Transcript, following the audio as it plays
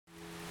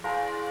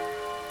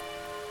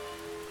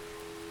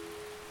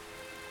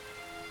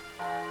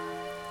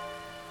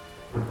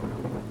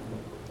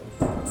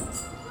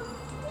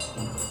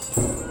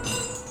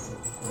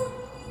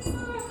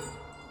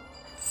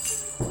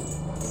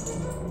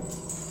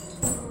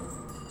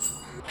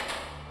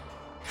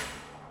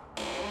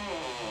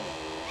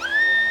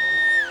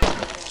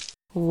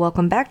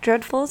Welcome back,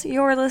 Dreadfuls.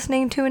 You're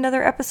listening to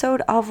another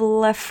episode of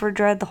Left for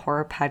Dread, the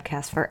horror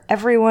podcast for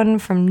everyone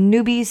from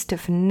newbies to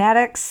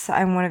fanatics.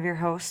 I'm one of your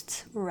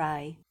hosts,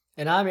 Rye.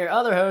 And I'm your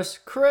other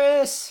host,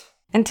 Chris.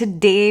 And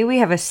today we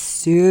have a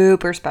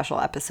super special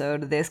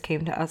episode. This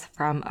came to us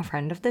from a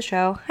friend of the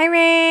show. Hi,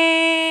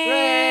 Rahne!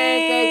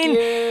 Ray, thank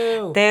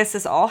you! This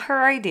is all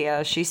her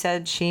idea. She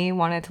said she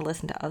wanted to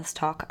listen to us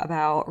talk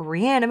about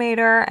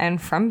Re-Animator and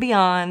From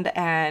Beyond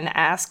and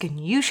ask and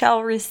you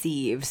shall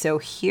receive. So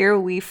here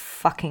we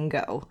fucking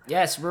go.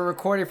 Yes, we're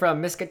recording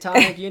from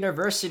Miskatonic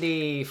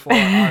University for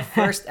our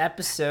first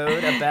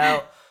episode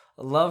about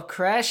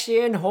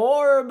Lovecraftian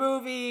horror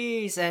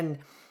movies. And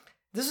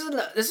this is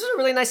a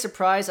really nice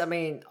surprise. I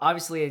mean,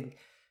 obviously,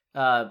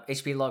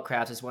 H.P.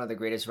 Lovecraft is one of the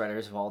greatest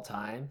writers of all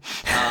time.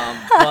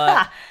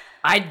 But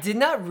I did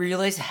not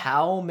realize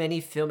how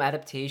many film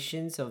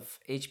adaptations of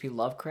H.P.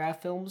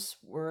 Lovecraft films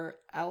were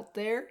out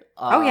there.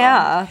 Oh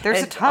yeah,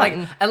 there's a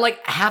ton. And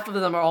half of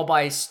them are all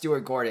by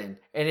Stuart Gordon,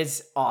 and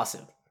it's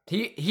awesome.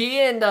 He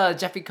and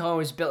Jeffrey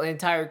Combs built an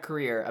entire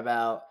career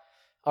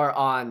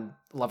on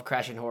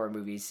Lovecraftian horror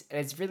movies,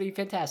 and it's really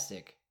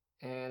fantastic.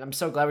 And I'm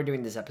so glad we're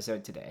doing this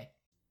episode today.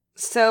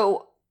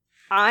 So,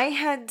 I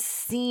had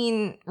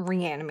seen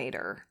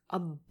Re-Animator a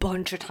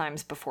bunch of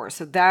times before,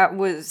 so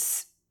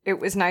it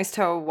was nice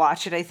to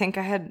watch it. I think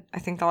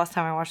the last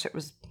time I watched it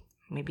was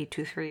maybe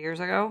 2-3 years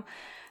ago,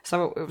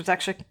 so it was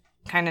actually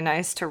kind of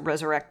nice to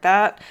resurrect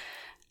that.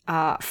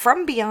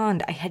 From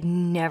Beyond, I had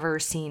never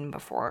seen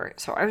before,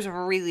 so I was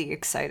really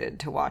excited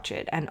to watch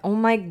it, and oh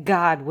my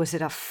god, was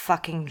it a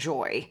fucking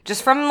joy.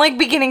 Just from,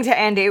 beginning to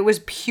end, it was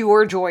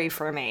pure joy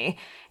for me.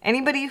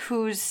 Anybody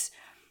who's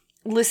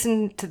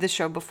listened to the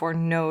show before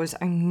knows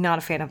I'm not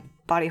a fan of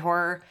body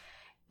horror.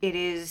 It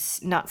is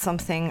not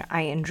something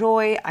I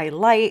enjoy, I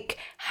like.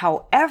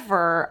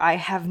 However, I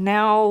have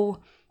now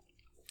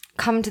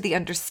come to the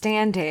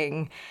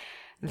understanding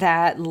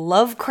that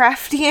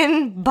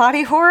Lovecraftian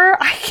body horror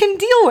I can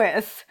deal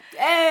with.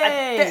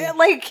 Hey!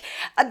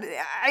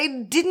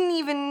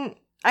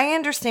 I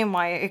understand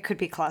why it could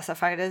be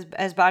classified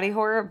as body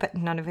horror, but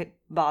none of it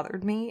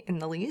bothered me in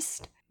the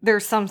least.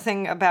 There's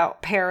something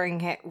about pairing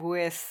it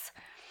with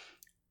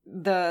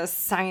the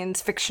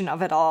science fiction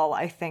of it all,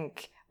 I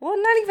think. Well,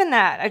 not even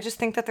that. I just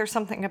think that there's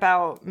something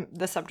about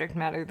the subject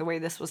matter, the way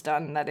this was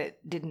done, that it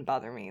didn't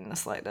bother me in the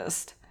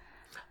slightest.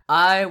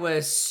 I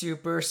was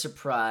super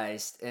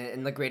surprised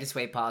in the greatest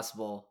way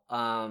possible.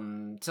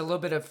 It's a little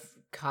bit of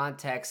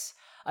context.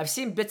 I've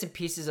seen bits and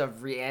pieces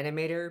of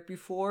Re-Animator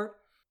before,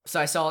 so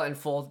I saw it in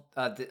full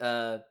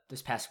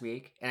this past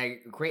week, and I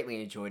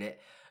greatly enjoyed it.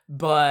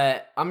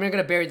 But I'm not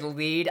going to bury the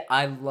lead.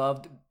 I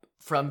loved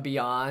From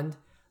Beyond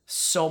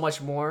so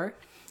much more.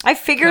 I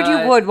figured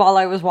you would while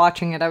I was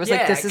watching it. I was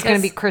like, this is going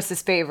to be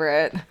Chris's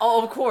favorite.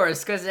 Oh, of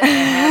course, because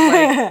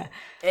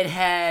it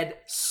had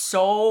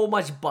so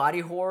much body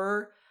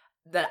horror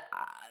that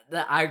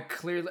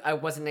I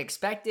wasn't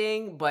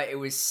expecting, but it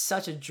was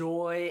such a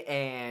joy.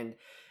 And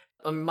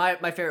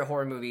my favorite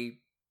horror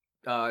movie,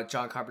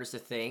 John Carpenter's The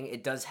Thing,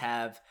 it does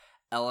have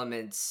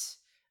elements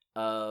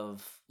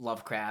of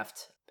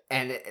Lovecraft.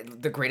 And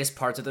the greatest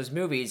parts of those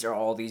movies are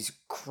all these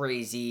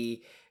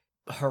crazy,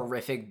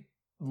 horrific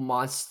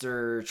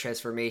monster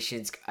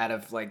transformations out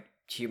of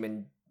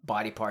human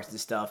body parts and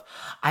stuff.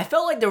 I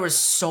felt like there was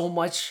so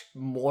much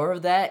more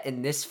of that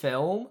in this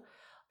film,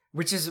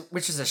 which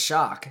is a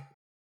shock.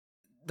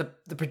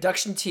 The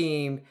production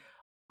team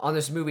on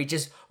this movie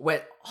just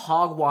went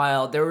hog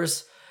wild. There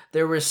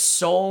was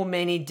so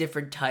many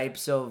different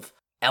types of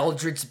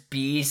eldritch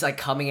beasts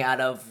coming out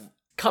of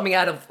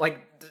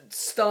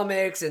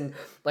stomachs and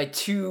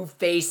two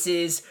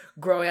faces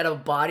growing out of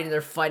a body, and they're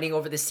fighting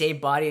over the same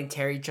body and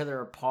tearing each other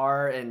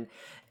apart, and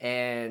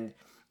it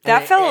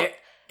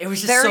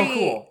was just so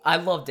cool. I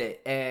loved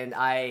it, and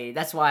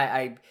that's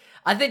why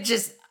I think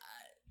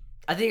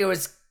it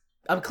was,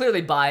 I'm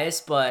clearly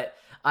biased, but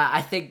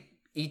I think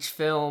each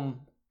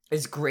film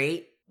is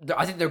great.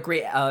 I think they're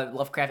great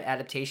Lovecraft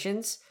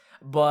adaptations,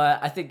 but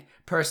I think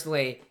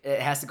personally it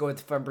has to go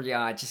with From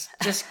Beyond,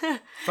 just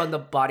from the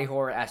body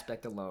horror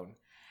aspect alone.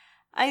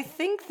 I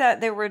think that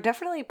there were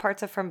definitely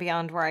parts of From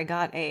Beyond where I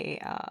got a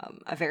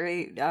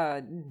very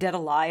Dead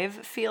Alive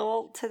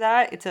feel to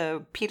that. It's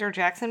a Peter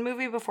Jackson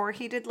movie before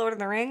he did Lord of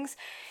the Rings.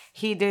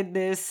 He did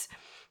this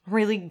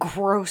really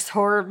gross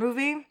horror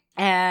movie,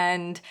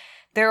 and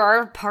there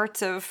are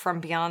parts of From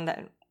Beyond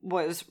that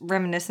was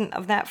reminiscent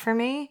of that for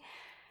me.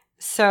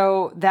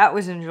 So that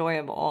was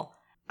enjoyable.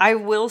 I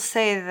will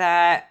say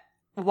that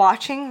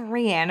watching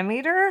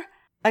Re-Animator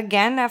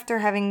again after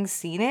having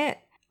seen it,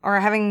 or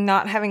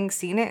having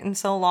seen it in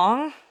so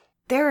long,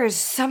 there is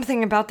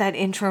something about that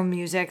intro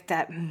music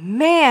that,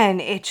 man,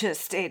 it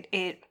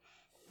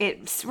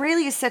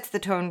really sets the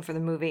tone for the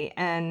movie,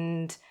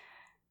 and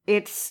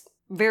it's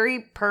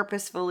very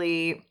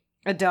purposefully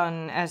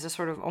done as a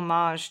sort of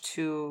homage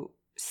to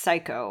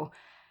Psycho.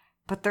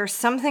 But there's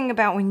something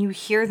about when you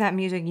hear that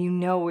music, you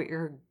know what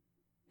you're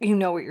you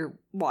know what you're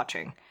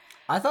watching.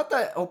 I thought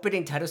the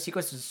opening title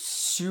sequence was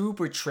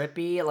super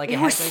trippy. Like It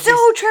had, was like, so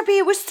trippy.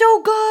 It was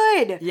so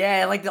good.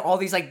 Yeah, like all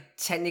these like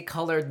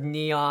technicolored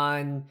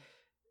neon.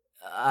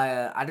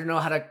 I don't know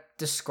how to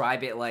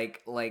describe it.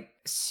 Like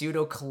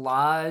pseudo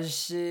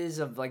collages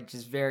of like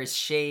just various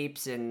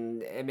shapes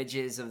and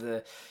images of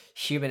the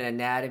human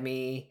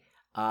anatomy.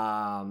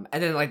 And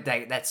then like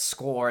that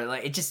score,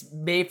 like it just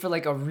made for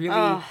like a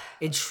really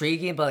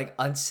intriguing but like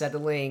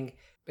unsettling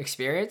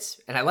experience,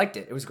 and I liked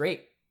it. It was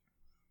great.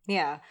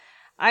 Yeah.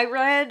 I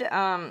read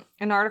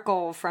an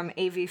article from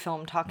AV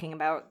Film talking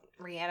about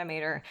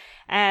Re-Animator,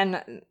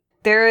 and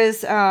there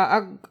is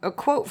a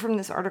quote from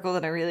this article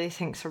that I really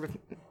think sort of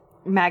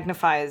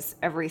magnifies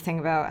everything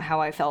about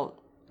how I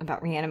felt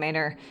about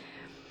Re-Animator.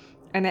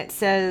 And it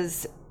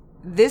says,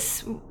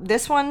 this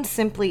one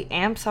simply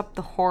amps up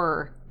the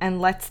horror and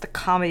lets the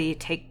comedy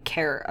take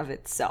care of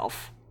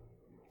itself.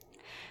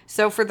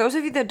 So for those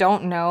of you that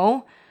don't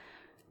know,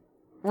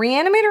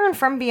 Re-Animator and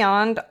From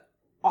Beyond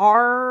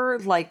are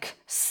like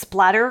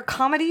splatter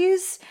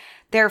comedies.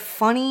 They're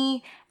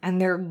funny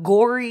and they're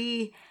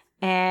gory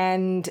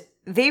and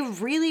they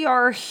really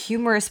are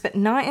humorous, but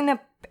not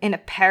in a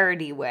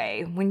parody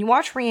way. When you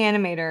watch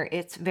Re-Animator,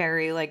 it's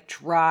very like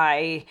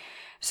dry,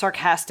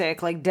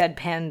 sarcastic, like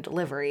deadpan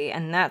delivery,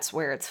 and that's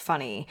where it's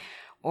funny.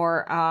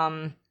 Or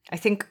I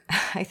think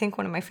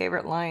one of my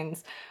favorite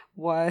lines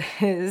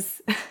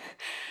was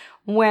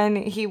when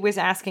he was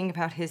asking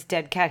about his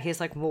dead cat. He's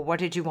like, well, what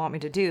did you want me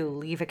to do?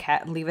 Leave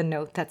a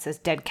note that says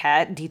dead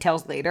cat,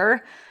 details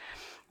later.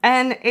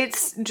 And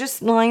it's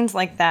just lines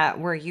like that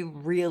where you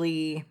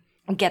really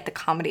get the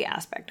comedy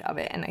aspect of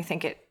it. And I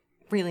think it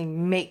really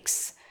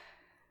makes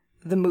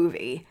the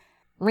movie.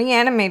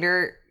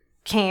 Re-Animator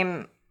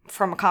came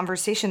from a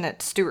conversation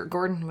that Stuart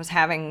Gordon was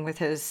having with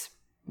his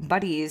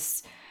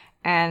buddies,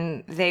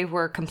 and they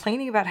were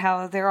complaining about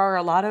how there are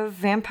a lot of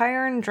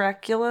vampire and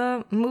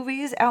Dracula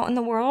movies out in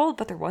the world,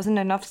 but there wasn't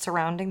enough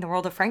surrounding the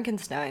world of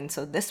Frankenstein,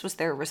 so this was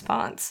their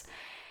response.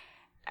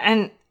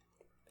 And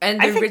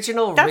the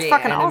original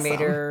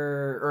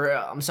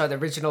Re-Animator, awesome. The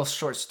original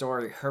short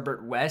story,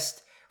 Herbert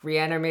West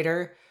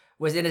Re-Animator,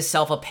 was in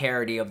itself a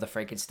parody of the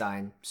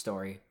Frankenstein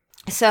story.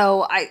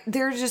 So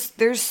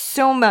there's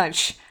so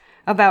much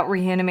about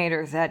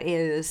Re-Animator that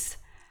is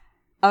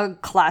a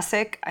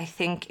classic. I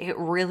think it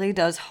really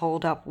does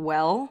hold up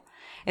well,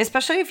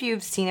 especially if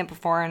you've seen it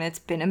before and it's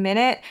been a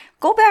minute.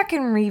 Go back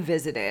and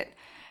revisit it.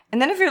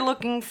 And then if you're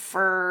looking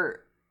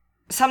for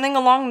something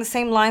along the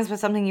same lines with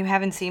something you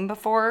haven't seen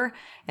before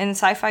in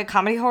sci-fi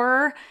comedy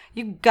horror,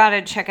 you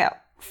gotta check out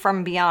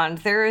From Beyond.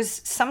 There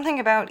is something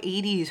about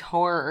 80s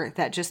horror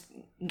that just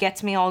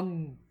gets me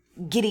all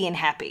giddy and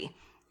happy.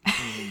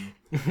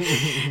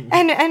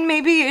 and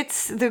maybe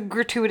it's the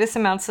gratuitous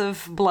amounts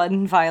of blood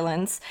and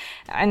violence,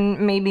 and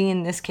maybe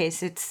in this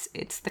case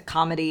it's the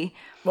comedy.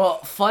 Well,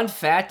 fun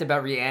fact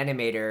about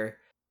Re-Animator,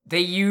 they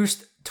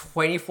used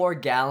 24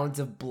 gallons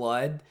of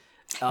blood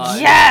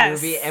yes! in the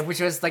movie, and which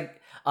was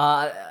like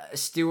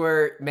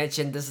Stuart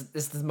mentioned, this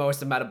is the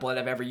most amount of blood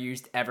I've ever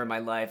used ever in my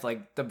life.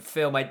 Like the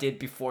film I did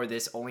before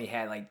this only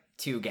had like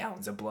 2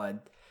 gallons of blood.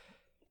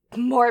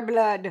 More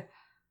blood.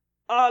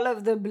 All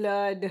of the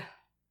blood.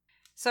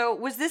 So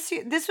was this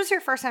was your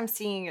first time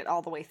seeing it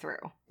all the way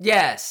through?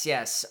 Yes.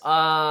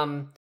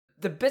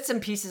 The bits and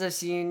pieces I've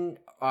seen,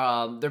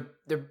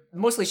 they're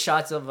mostly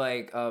shots of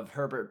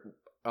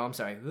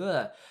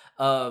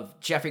of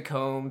Jeffrey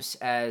Combs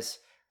as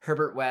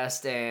Herbert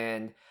West,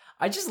 and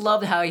I just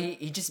loved how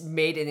he just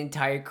made an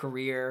entire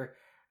career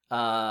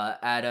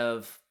out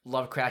of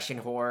Lovecraftian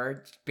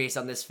horror based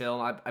on this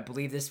film. I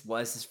believe this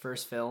was his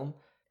first film,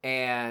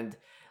 and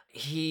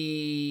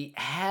he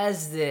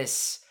has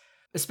this.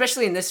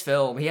 Especially in this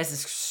film, he has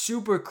this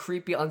super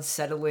creepy,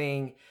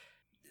 unsettling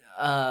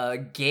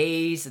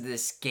gaze,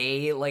 this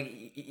gay,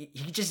 like, he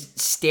could just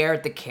stare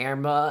at the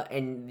camera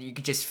and you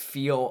could just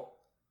feel,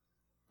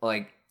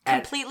 like...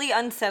 completely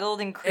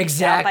unsettled and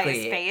creeped out by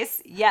his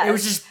face. Yes. It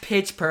was just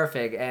pitch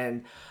perfect,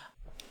 and...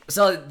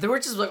 So, there were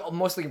just, like,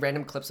 mostly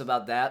random clips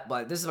about that,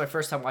 but this is my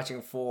first time watching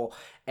it full,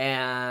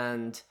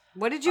 and...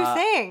 What did you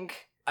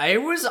think? I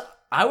was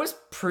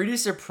pretty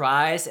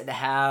surprised at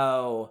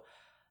how...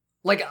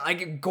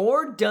 Like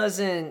gore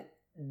doesn't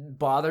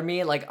bother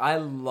me. Like I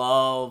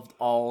loved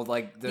all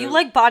like the. You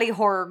like body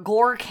horror.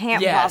 Gore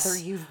can't bother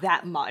you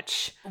that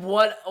much.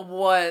 What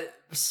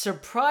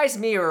surprised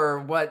me, or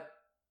what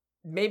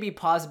maybe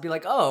possibly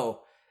like,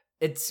 oh,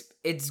 it's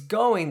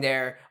going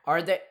there.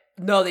 Are they?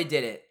 No, they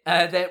did it.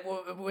 That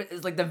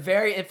was like the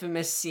very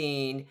infamous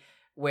scene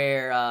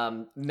where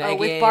Megan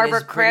with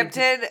Barbara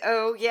Crampton.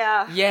 Oh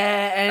yeah.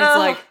 Yeah, and it's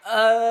like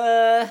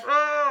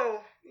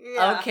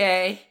yeah.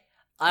 Okay.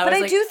 But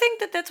I do think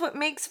that that's what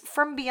makes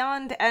From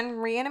Beyond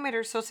and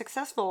Re-Animator so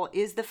successful,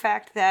 is the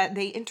fact that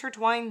they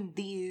intertwine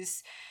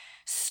these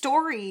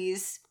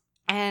stories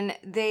and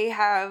they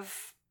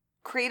have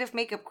creative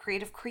makeup,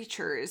 creative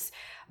creatures,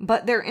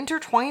 but they're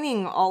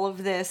intertwining all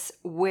of this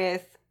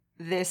with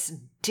this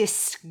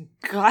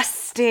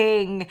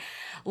disgusting,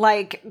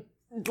 like,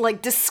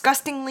 like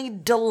disgustingly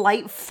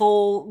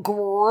delightful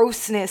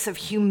grossness of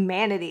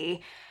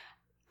humanity.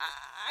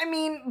 I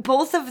mean,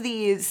 both of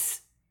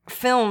these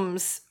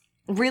films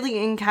really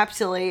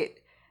encapsulate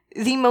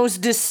the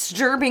most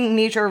disturbing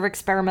nature of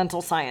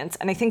experimental science.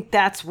 And I think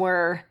that's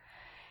where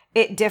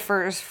it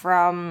differs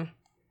from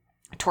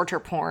torture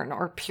porn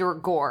or pure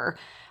gore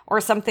or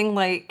something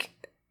like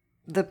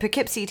the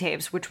Poughkeepsie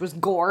tapes, which was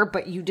gore,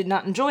 but you did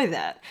not enjoy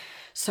that.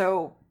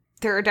 So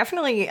there are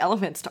definitely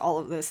elements to all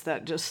of this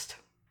that just...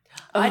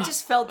 I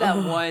just felt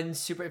that one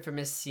super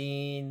infamous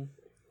scene.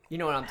 You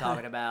know what I'm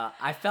talking about.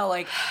 I felt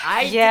like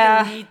I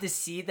didn't need to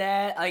see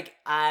that. Like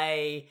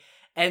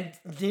and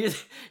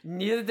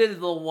neither did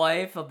the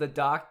wife of the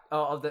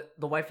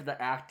the wife of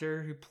the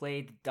actor who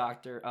played the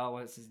doctor. Oh,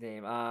 what's his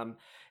name?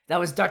 That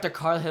was Dr.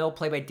 Carhill,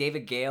 played by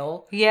David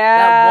Gale. Yeah,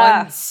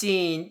 that one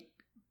scene.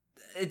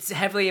 It's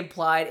heavily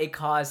implied it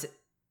caused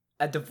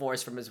a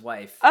divorce from his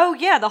wife. Oh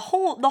yeah, the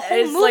whole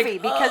movie,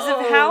 like, because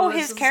of how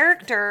his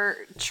character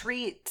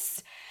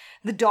treats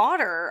the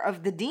daughter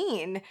of the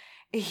dean.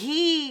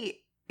 He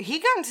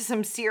got into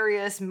some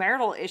serious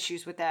marital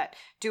issues with that.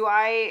 Do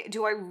I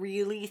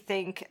really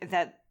think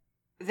that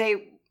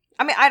they...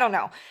 I mean, I don't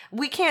know.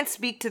 We can't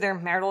speak to their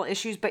marital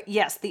issues, but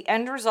yes, the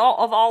end result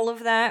of all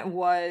of that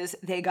was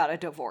they got a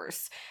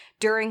divorce.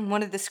 During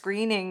one of the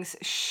screenings,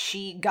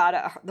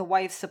 the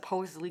wife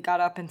supposedly got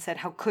up and said,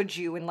 "How could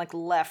you?" and like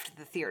left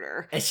the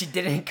theater. And she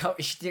didn't come.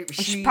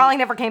 She probably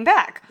never came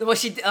back. Well,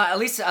 she at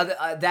least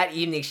that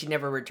evening she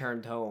never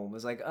returned home. It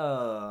was like,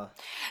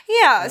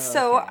 yeah.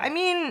 So okay. I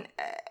mean,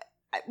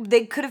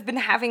 they could have been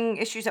having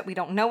issues that we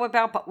don't know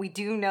about, but we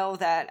do know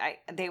that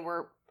they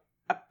were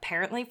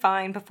apparently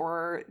fine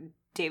before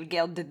David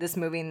Gale did this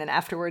movie, and then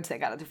afterwards they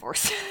got a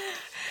divorce.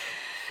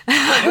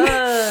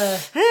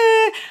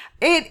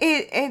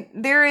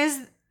 There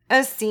is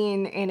a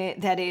scene in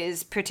it that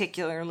is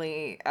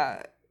particularly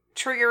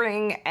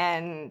triggering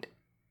and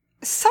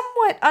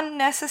somewhat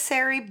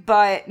unnecessary,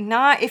 but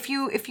not if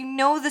you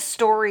know the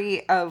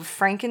story of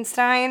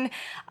Frankenstein.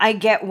 I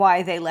get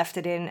why they left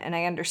it in, and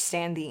I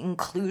understand the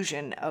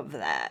inclusion of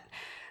that.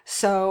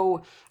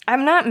 So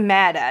I'm not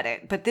mad at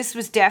it, but this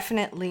was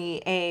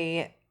definitely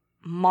a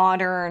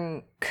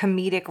modern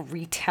comedic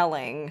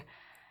retelling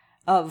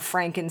of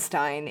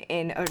Frankenstein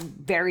in a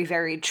very,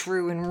 very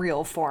true and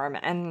real form.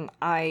 And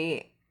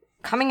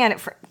coming at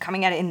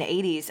it in the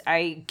 80s,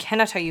 I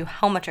cannot tell you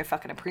how much I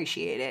fucking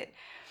appreciate it.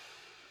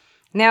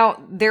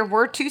 Now, there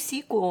were 2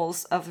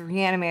 sequels of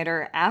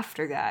Re-Animator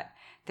after that.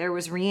 There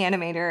was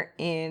Re-Animator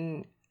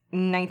in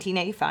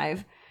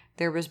 1985.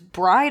 There was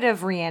Bride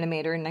of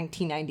Re-Animator in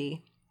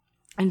 1990.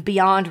 And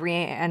Beyond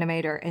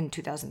Re-Animator in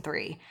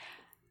 2003.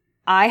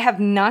 I have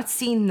not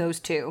seen those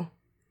 2.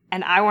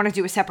 And I want to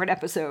do a separate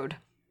episode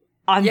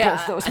on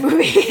both those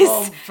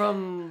movies.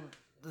 From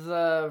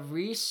the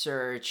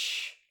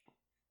research,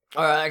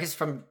 or I guess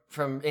from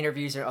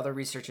interviews and other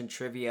research and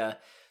trivia,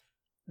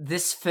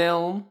 this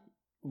film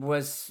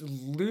was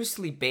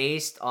loosely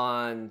based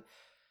on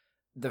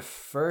the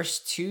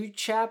first 2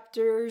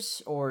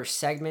 chapters or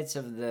segments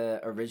of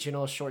the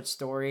original short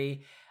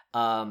story.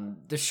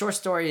 The short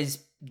story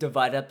is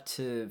divided up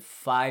to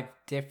 5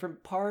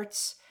 different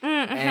parts,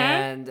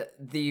 and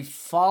the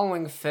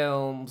following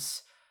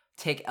films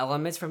take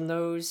elements from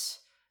those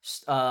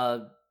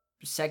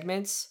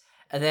segments,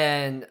 and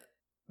then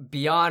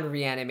Beyond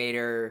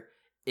Re-Animator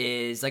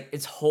is like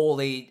it's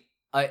wholly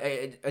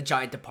a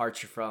giant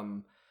departure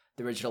from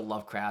the original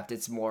Lovecraft.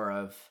 It's more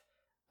of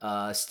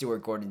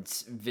Stuart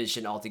Gordon's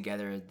vision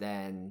altogether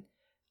than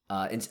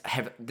an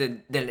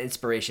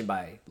inspiration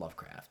by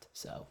Lovecraft.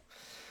 So,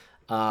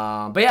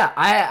 but yeah,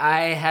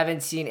 I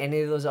haven't seen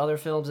any of those other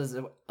films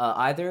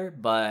either,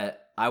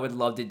 but I would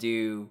love to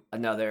do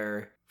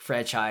another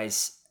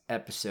franchise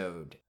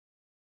episode.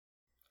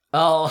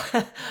 Oh,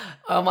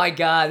 oh my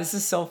god, this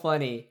is so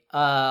funny.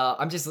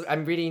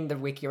 I'm reading the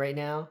wiki right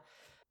now.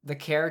 The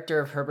character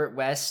of Herbert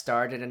West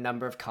starred in a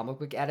number of comic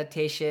book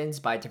adaptations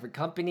by different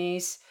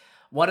companies.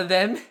 One of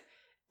them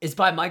is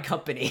by my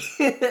company.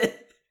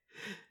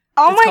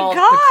 Oh my god!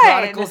 The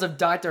Chronicles of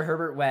Dr.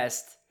 Herbert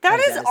West. That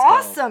is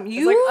awesome.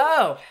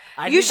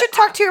 You should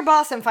talk to your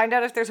boss and find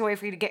out if there's a way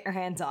for you to get your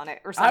hands on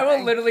it or something. I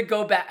will literally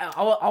go back.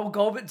 I'll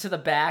go to the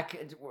back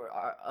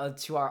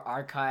to our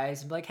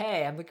archives and be like,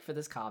 "Hey, I'm looking for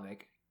this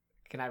comic.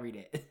 Can I read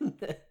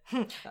it?"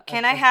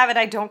 Can I have it?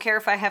 I don't care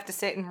if I have to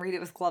sit and read it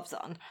with gloves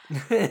on.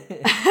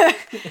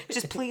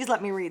 Just please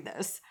let me read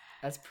this.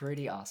 That's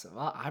pretty awesome.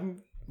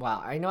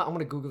 Wow. I know. I'm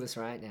gonna Google this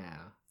right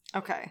now.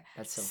 Okay.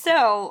 That's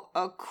so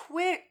cool. A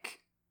quick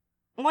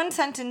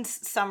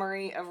 1-sentence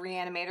summary of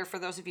Re-Animator for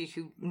those of you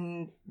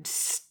who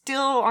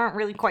still aren't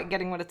really quite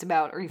getting what it's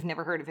about or you've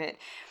never heard of it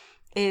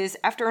is: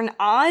 after an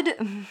odd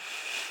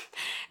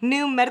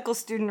new medical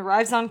student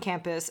arrives on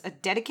campus, a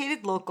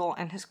dedicated local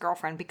and his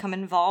girlfriend become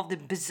involved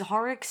in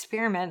bizarre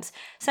experiments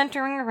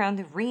centering around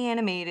the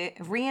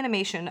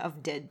reanimation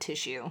of dead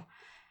tissue.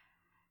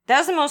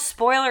 That's the most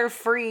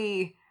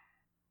spoiler-free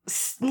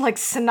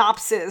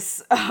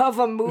synopsis of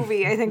a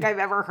movie I think I've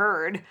ever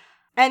heard.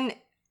 And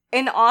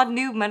an odd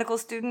new medical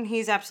student,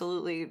 he's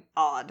absolutely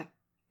odd.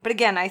 But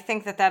again, I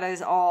think that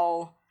is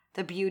all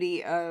the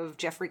beauty of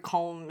Jeffrey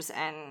Combs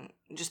and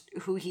just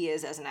who he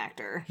is as an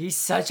actor. He's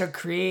such a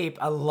creep.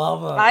 I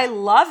love him. I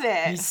love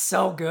it. He's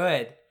so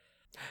good.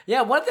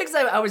 Yeah, one of the things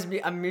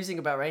I'm musing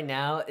about right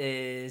now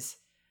is,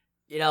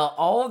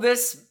 all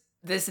this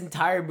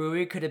entire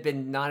movie could have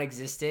been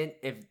non-existent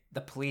if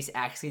the police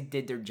actually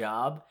did their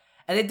job.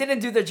 And they didn't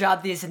do their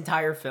job this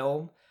entire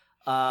film.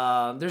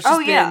 There's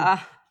just been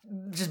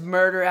just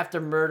murder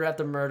after murder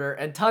after murder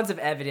and tons of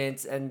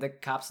evidence. And the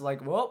cops are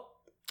like, well,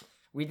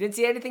 we didn't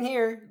see anything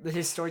here.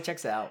 His story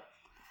checks out.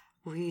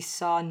 We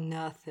saw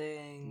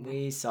nothing.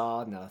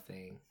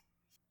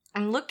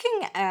 I'm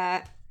looking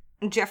at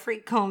Jeffrey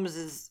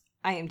Combs'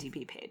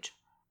 IMDb page.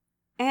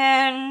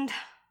 And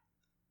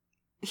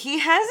he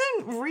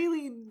hasn't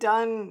really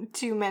done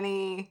too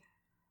many,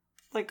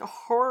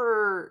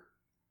 horror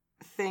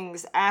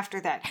things after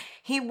that.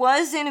 He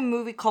was in a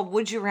movie called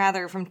Would You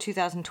Rather from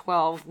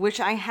 2012, which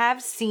I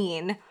have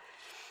seen.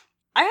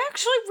 I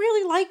actually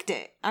really liked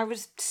it. I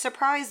was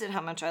surprised at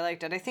how much I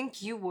liked it. I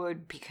think you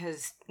would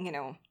because,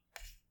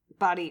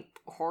 body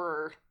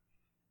horror-ness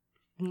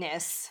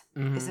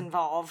is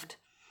involved.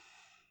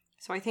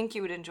 So I think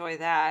you would enjoy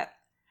that.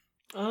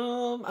 A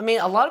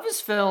lot of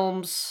his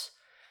films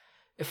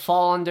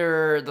fall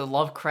under the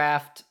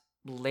Lovecraft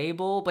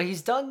label, but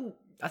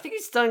I think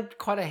he's done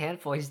quite a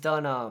handful. He's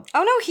done Oh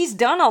no, he's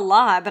done a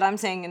lot, but I'm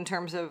saying in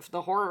terms of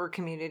the horror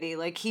community.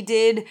 He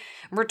did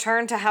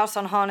Return to House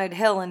on Haunted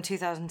Hill in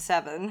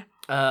 2007.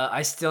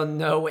 I Still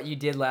Know What You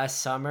Did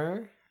Last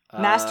Summer.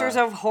 Masters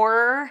of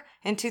Horror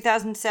in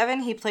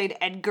 2007. He played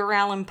Edgar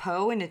Allan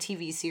Poe in a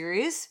TV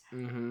series.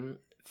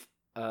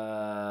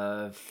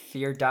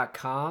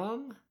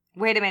 Fear.com.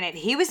 Wait a minute,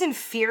 he was in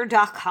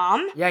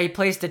Fear.com? Yeah, he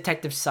plays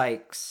Detective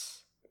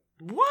Sykes.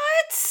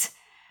 What?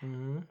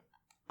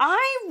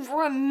 I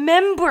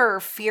remember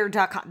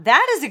Fear.com.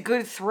 That is a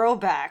good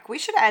throwback. We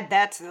should add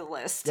that to the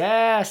list.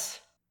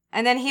 Yes.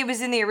 And then he was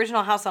in the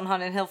original House on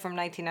Haunted Hill from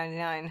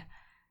 1999.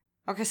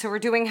 Okay, so we're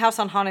doing House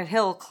on Haunted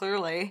Hill,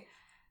 clearly.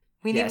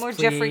 We need more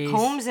please. Jeffrey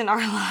Combs in our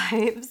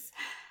lives.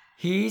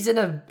 He's in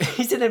a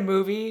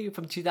movie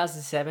from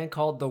 2007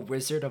 called The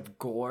Wizard of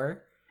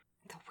Gore.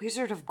 The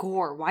Wizard of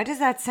Gore. Why does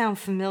that sound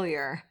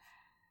familiar?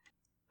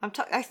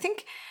 I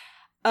think...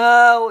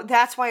 Oh,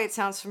 that's why it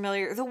sounds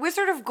familiar. The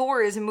Wizard of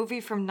Gore is a movie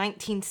from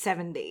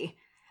 1970.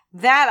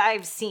 That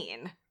I've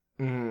seen.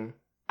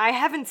 I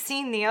haven't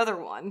seen the other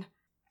one.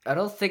 I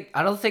don't think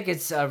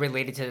it's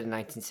related to the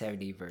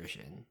 1970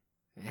 version.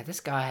 Man, this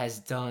guy has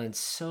done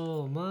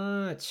so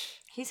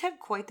much. He's had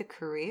quite the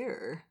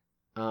career.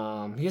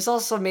 He's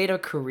also made a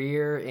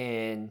career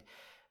in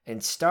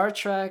Star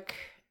Trek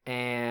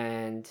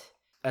and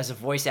as a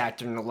voice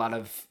actor in a lot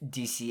of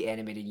DC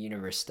animated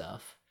universe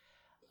stuff,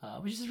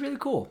 which is really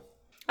cool.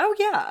 Oh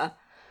yeah.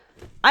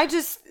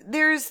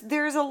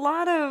 There's a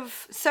lot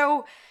of,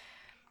 so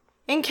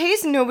in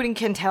case nobody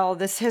can tell,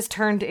 this has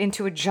turned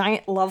into a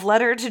giant love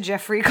letter to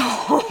Jeffrey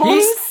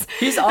Combs.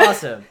 He's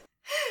awesome.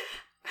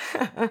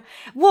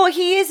 Well,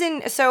 he is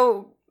in,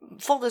 so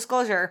full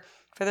disclosure,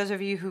 for those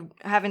of you who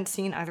haven't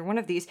seen either one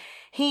of these,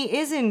 he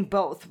is in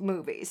both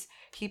movies.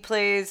 He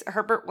plays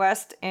Herbert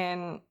West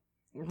in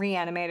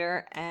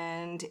Re-Animator,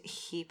 and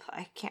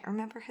I can't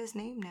remember his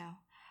name now.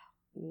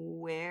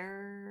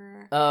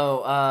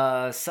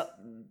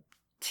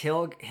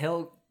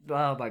 Hill.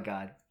 Oh my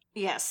god.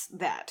 Yes,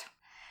 that.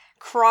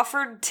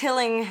 Crawford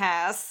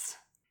Tillinghast.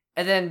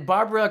 And then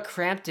Barbara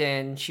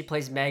Crampton, she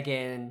plays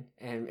Megan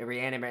in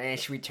Re-Animator, and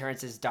she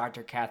returns as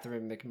Dr.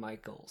 Catherine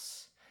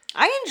McMichaels.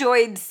 I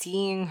enjoyed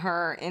seeing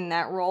her in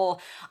that role.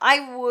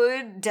 I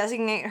would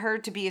designate her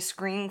to be a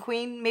scream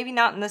queen, maybe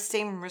not in the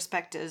same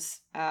respect as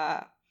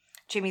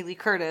Jamie Lee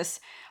Curtis,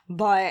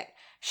 but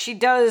she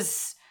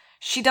does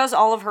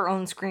all of her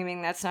own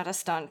screaming. That's not a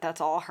stunt,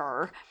 that's all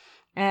her.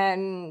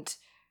 And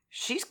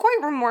she's quite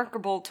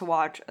remarkable to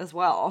watch as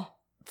well.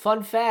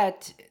 Fun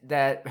fact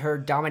that her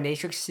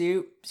dominatrix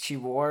suit she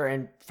wore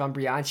in From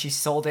Beyond, she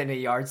sold it in a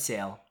yard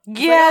sale.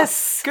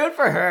 Yes! Good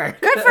for her.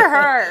 Good for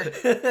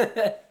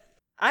her.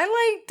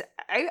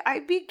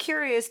 I'd be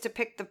curious to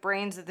pick the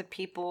brains of the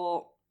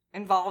people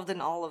involved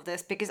in all of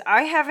this, because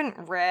I haven't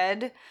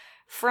read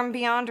From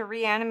Beyond or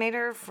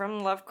Re-Animator from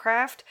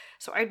Lovecraft,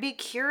 so I'd be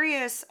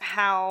curious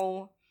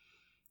how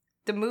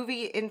the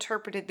movie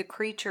interpreted the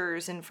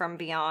creatures in From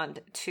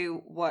Beyond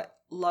to what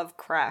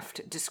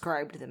Lovecraft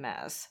described them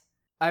as.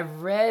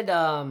 I've read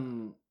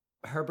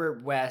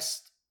Herbert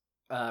West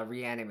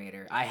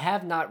Re-Animator. I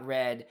have not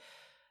read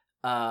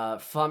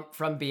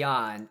From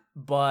Beyond,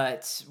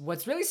 but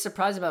what's really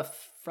surprising about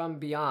From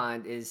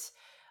Beyond is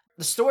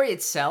the story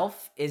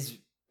itself is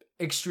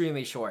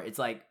extremely short. It's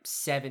like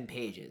 7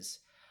 pages.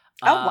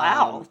 Oh,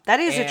 wow.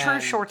 That is a true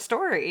short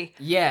story.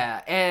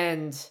 Yeah,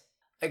 and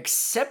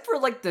except for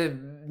like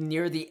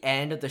near the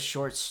end of the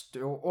short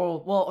story,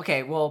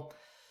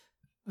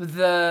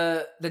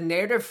 the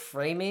narrative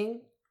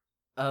framing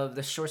of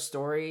the short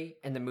story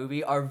and the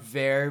movie are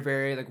very,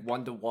 very like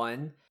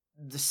 1-to-1.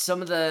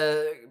 Some of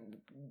the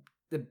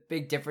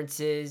big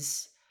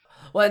differences.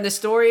 Well, in the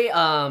story,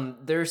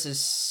 there's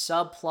this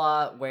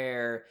subplot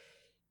where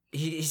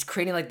he's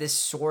creating like this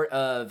sort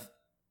of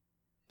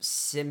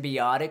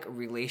symbiotic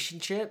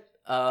relationship.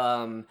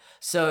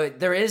 So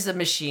there is a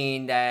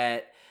machine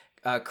that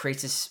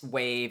creates this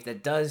wave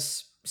that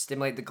does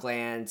stimulate the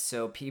glands,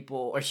 so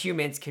people or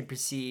humans can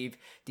perceive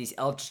these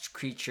eldritch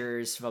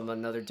creatures from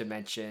another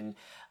dimension.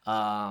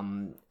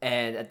 And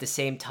at the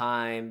same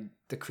time,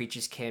 the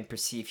creatures can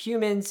perceive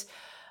humans.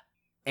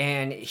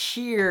 And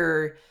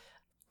here,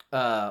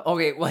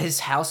 his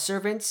house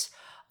servants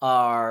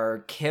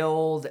are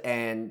killed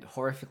and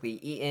horrifically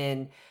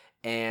eaten,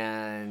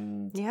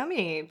 and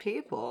Yummy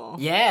people.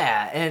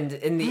 yeah, and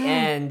in the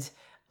end,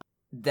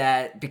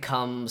 that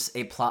becomes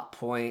a plot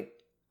point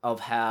of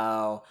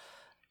how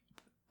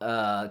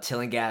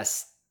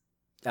Tillinghast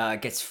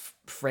gets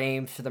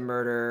framed for the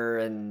murder,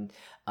 and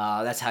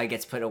that's how he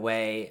gets put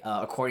away,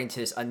 according to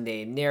this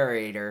unnamed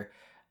narrator.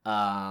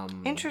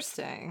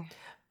 Interesting.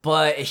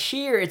 But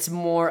here, it's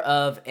more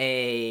of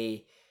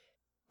a,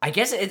 I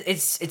guess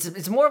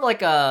it's more of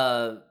like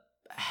a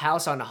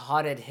house on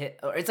haunted hit,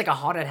 or it's like a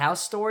haunted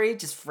house story,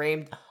 just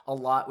framed a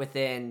lot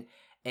within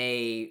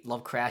a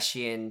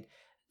Lovecraftian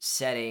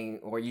setting,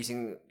 or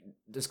using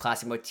those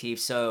classic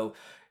motifs. So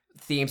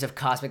themes of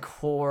cosmic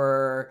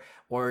horror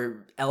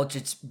or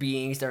eldritch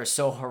beings that are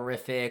so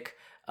horrific,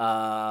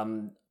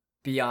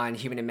 beyond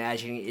human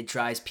imagining, it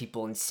drives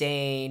people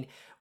insane.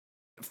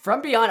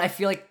 From Beyond, I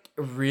feel like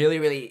really,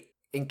 really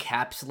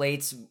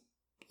encapsulates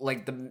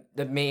like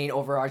the main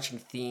overarching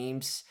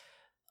themes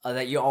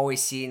that you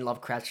always see in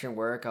Lovecraftian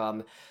work.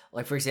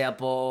 Like for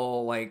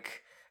example,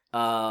 like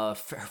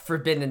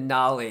forbidden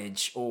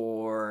knowledge,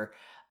 or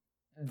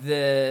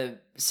the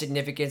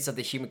significance of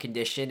the human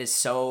condition is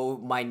so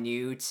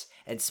minute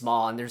and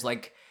small, and there's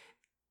like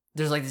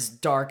this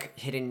dark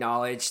hidden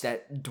knowledge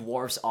that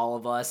dwarfs all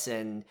of us,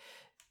 and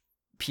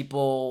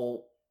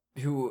people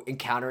who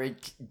encounter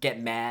it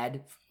get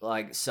mad.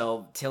 Like,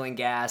 so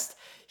Tillinghast,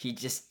 he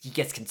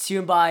gets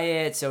consumed by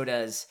it. So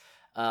does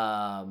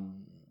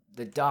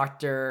the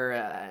doctor,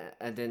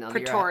 and then on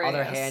the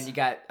other hand, you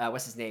got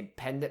what's his name,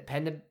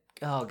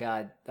 oh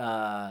god,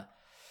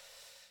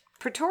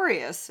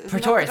 Pretorius.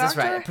 Pretorius, that's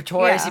right.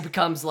 Pretorius, yeah. He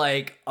becomes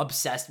like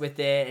obsessed with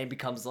it, and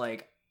becomes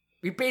like,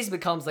 he basically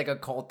becomes like a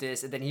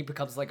cultist, and then he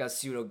becomes like a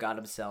pseudo god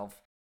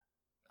himself.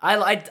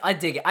 I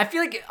dig it. I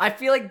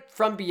feel like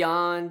From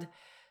Beyond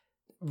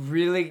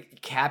really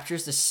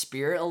captures the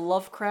spirit of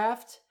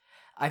Lovecraft.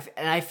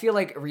 I feel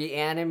like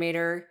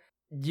Re-Animator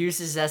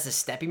uses as a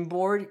stepping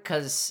board,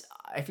 because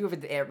I feel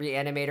with the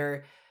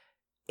Re-Animator,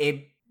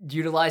 it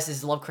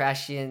utilizes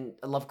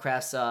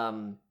Lovecraft's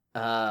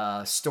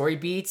story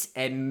beats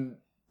and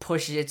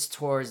pushes it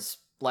towards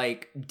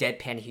like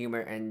deadpan humor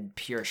and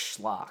pure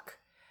schlock.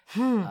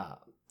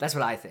 That's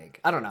what I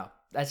think. I don't know.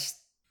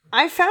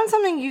 I found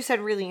something you said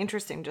really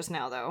interesting just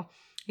now, though.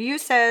 You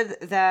said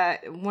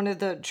that one of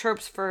the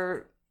tropes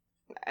for,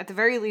 at the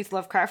very least,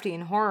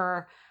 Lovecraftian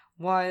horror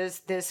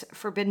was this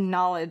forbidden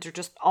knowledge, or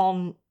just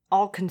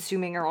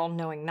all-consuming or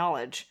all-knowing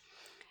knowledge.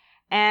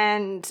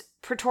 And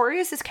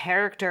Pretorius's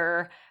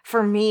character,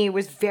 for me,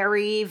 was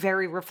very,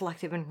 very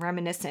reflective and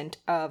reminiscent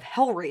of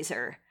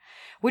Hellraiser,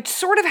 which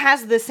sort of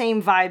has the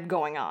same vibe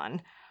going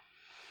on.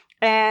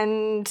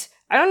 And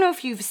I don't know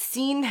if you've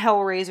seen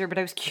Hellraiser, but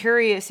I was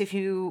curious if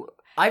you...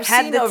 I've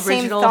seen the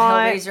original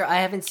Hellraiser.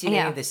 I haven't seen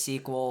any of the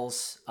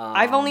sequels.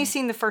 I've only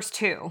seen the first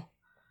two.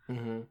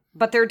 Mm-hmm.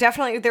 But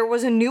there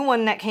was a new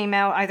one that came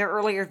out either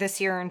earlier this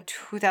year or in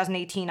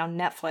 2018 on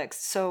Netflix.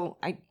 So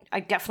I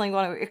definitely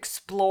want to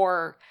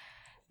explore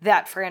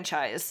that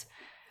franchise.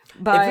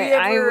 But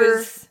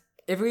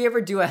if we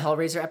ever do a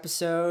Hellraiser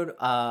episode,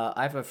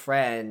 I have a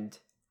friend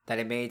that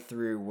I made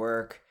through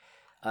work.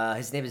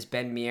 His name is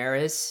Ben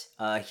Mieres.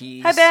 Hi,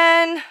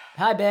 Ben.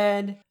 Hi,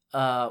 Ben.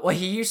 Well,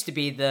 he used to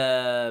be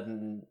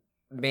the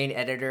main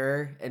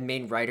editor and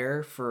main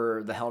writer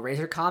for the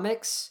Hellraiser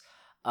comics.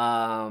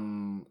 I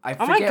forget.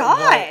 Oh my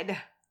god!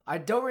 I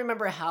don't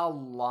remember how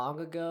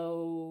long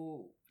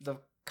ago the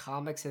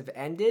comics have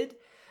ended,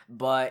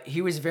 but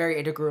he was very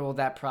integral with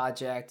that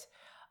project.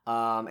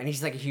 And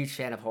he's like a huge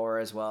fan of horror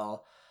as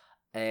well.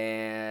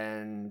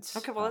 And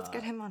okay, well, let's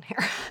get him on here.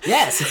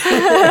 Yes.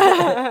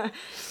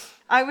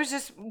 I was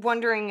just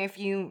wondering if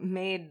you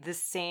made the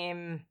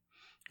same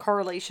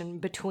correlation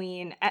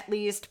between at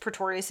least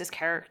Pretorius's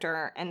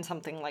character and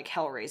something like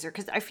Hellraiser,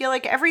 because I feel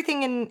like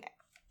everything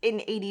in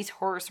 80s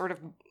horror sort of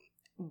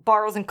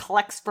borrows and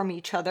collects from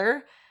each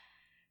other,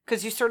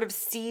 because you sort of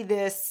see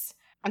this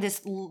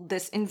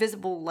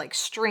invisible like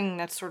string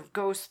that sort of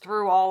goes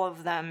through all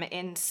of them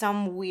in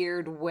some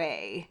weird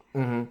way.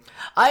 Mm-hmm.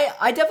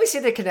 I definitely see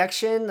the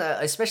connection,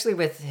 especially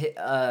with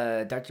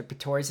Dr.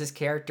 Pretorius's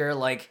character.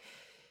 Like,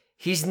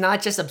 he's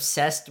not just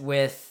obsessed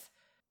with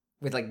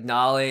like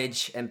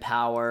knowledge and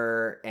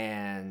power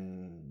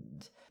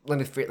and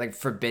like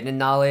forbidden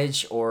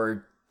knowledge,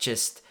 or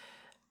just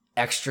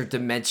extra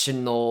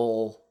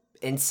dimensional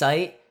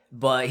insight,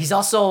 but he's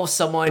also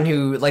someone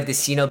who, like the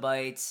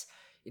Cenobites,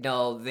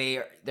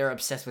 they're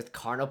obsessed with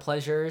carnal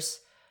pleasures.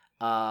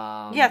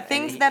 Yeah,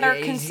 things that are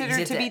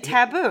considered to be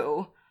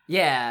taboo.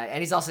 Yeah, and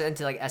he's also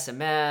into like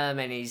SMM,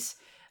 and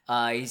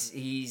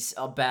he's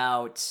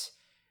about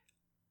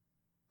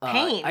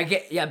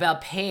pain.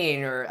 About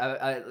pain, or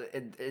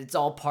it's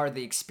all part of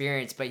the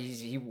experience. But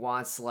he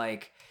wants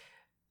like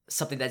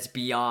something that's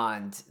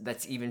beyond,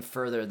 that's even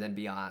further than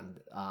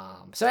beyond.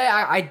 So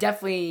I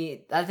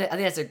definitely, I think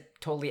that's a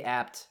totally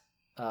apt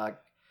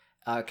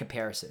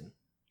comparison.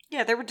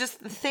 Yeah, there were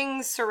just the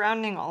things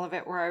surrounding all of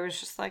it where I was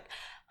just like,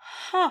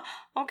 huh,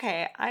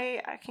 okay,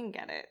 I can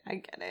get it. I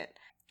get it.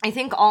 I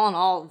think all in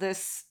all,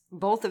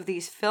 both of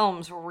these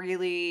films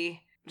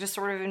really just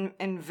sort of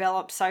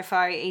envelop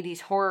sci-fi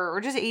 80s horror,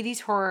 or just 80s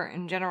horror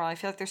in general. I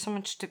feel like there's so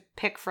much to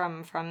pick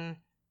from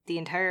the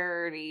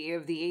entirety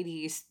of the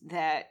 80s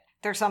that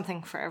there's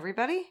something for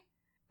everybody.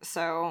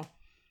 So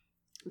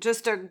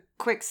just a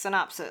quick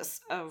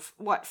synopsis of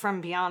what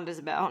From Beyond is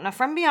about. Now,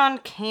 From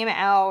Beyond came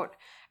out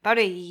about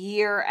a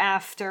year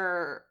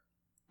after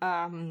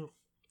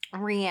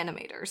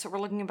Re-Animator. So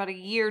we're looking about a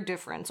year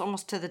difference,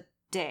 almost to the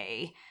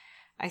day.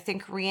 I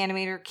think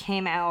Re-Animator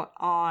came out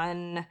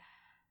on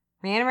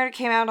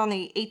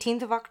the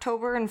 18th of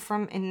October in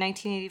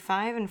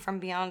 1985, and From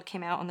Beyond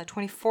came out on the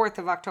 24th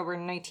of October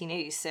in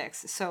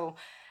 1986. So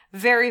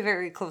very,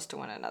 very close to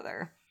one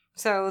another.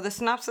 So the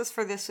synopsis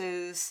for this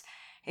is: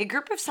 a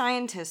group of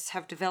scientists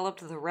have developed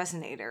the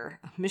Resonator,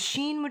 a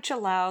machine which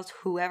allows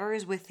whoever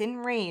is within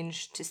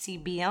range to see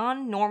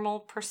beyond normal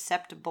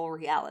perceptible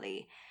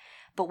reality.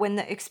 But when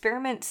the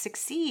experiment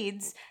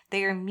succeeds,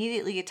 they are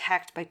immediately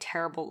attacked by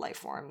terrible life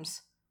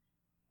forms.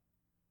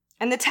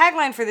 And the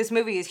tagline for this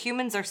movie is,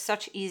 humans are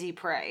such easy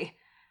prey.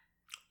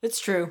 It's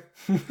true.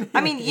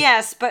 I mean,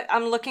 yes, but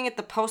I'm looking at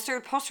the poster.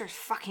 The poster is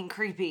fucking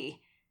creepy.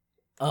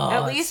 Oh,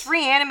 at least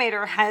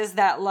Re-Animator has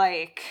that,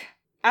 like,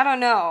 I don't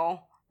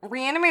know.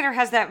 Re-Animator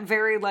has that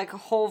very, like,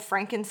 whole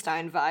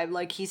Frankenstein vibe.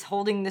 Like, he's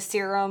holding the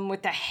serum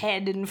with the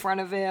head in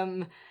front of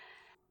him.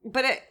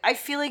 But I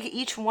feel like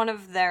each one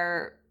of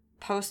their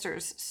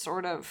posters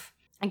sort of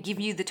give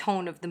you the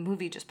tone of the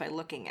movie just by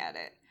looking at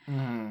it.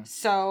 Mm.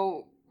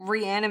 So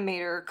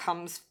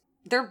Re-Animator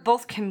they're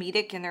both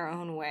comedic in their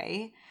own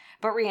way,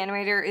 but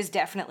Re-Animator is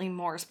definitely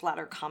more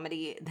splatter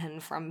comedy than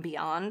From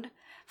Beyond.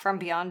 From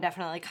Beyond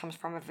definitely comes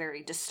from a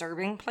very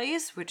disturbing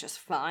place, which is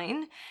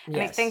fine. And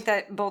I think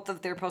that both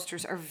of their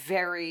posters are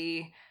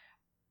very,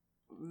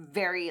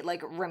 very,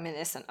 like,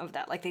 reminiscent of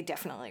that. Like, they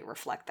definitely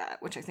reflect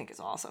that, which I think is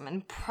awesome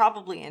and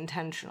probably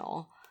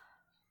intentional.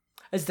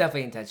 It's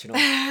definitely intentional.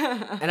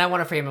 And I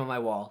want to frame it on my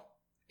wall.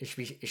 It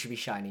should be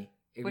shiny.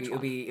 It'll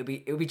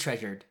be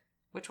treasured.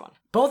 Which one?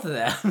 Both of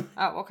them.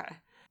 Oh, okay.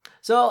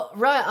 So,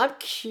 Ryan, I'm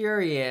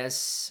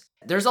curious.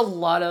 There's a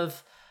lot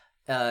of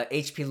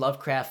H.P.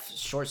 Lovecraft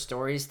short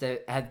stories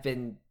that have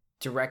been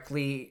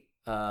directly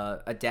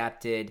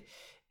adapted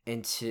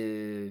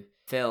into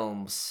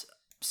films.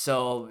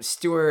 So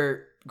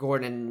Stuart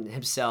Gordon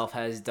himself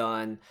has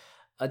done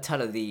a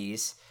ton of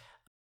these.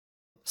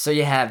 So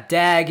you have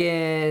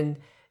Dagon,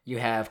 you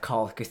have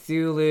Call of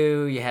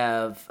Cthulhu, you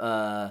have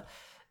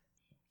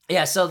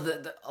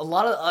so a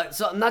lot of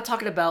so I'm not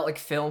talking about like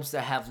films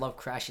that have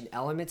Lovecraftian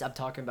elements. I'm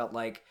talking about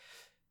like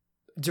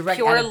direct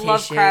pure adaptations,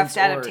 Lovecraft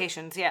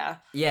adaptations. Yeah,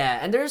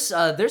 and there's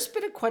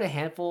been quite a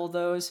handful of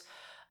those.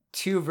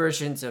 2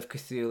 versions of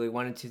Cthulhu,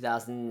 one in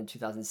 2000 and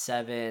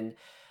 2007.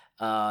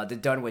 The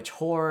Dunwich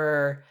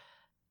Horror.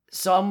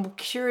 So I'm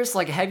curious,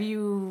 like, have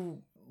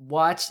you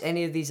watched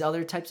any of these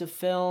other types of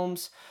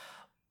films?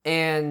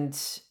 And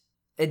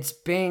it's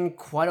been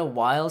quite a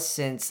while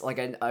since like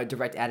a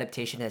direct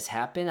adaptation has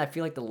happened. I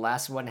feel like the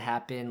last one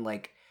happened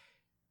like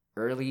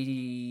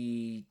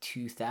early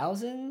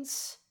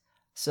 2000s.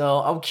 So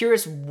I'm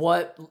curious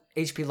what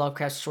H.P.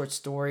 Lovecraft short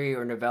story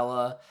or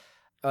novella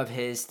of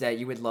his that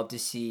you would love to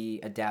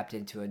see adapted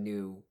into a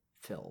new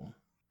film.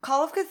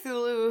 Call of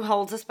Cthulhu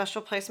holds a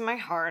special place in my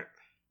heart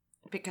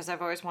because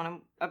I've always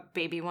wanted a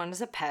baby one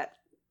as a pet.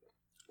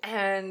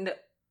 And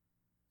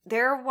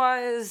there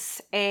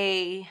was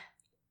a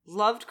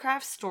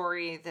Lovecraft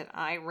story that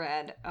I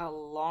read a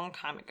long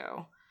time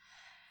ago.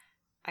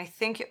 I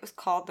think it was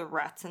called The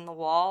Rats in the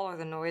Wall or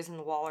The Noise in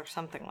the Wall or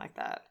something like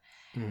that.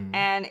 Mm.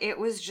 And it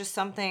was just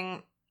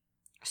something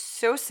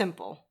so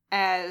simple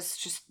as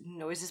just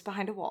noises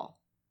behind a wall.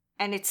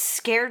 And it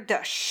scared the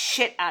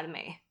shit out of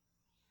me.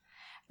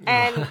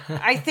 And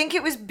I think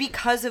it was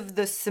because of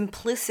the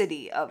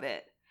simplicity of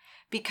it.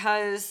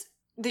 Because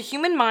the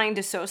human mind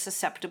is so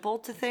susceptible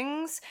to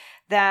things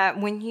that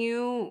when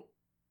you...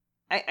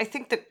 I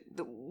think that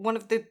one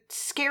of the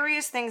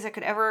scariest things that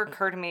could ever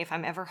occur to me if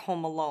I'm ever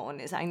home alone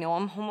is I know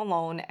I'm home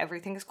alone,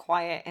 everything is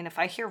quiet, and if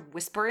I hear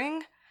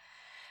whispering,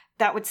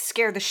 that would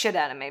scare the shit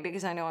out of me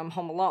because I know I'm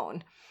home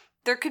alone.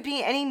 There could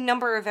be any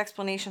number of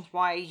explanations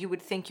why you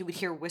would think you would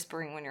hear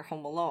whispering when you're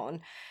home alone,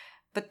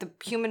 but the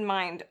human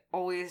mind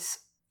always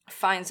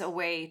finds a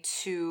way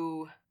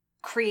to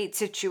create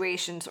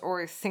situations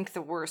or think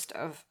the worst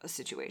of a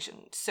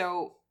situation.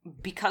 So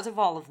because of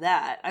all of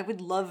that, I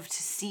would love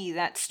to see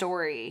that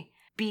story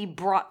be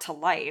brought to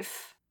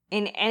life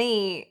in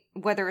any,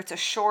 whether it's a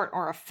short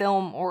or a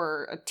film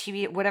or a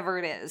TV, whatever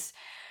it is.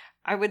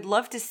 I would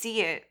love to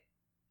see it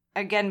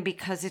again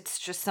because it's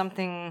just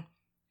something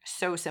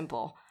so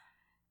simple.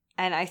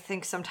 And I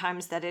think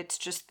sometimes that it's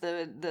just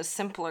the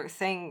simpler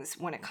things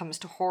when it comes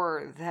to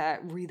horror that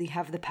really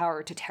have the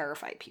power to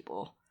terrify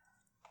people.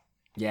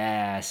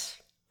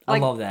 Yes. I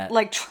love that.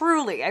 Like,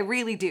 truly, I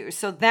really do.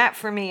 So that,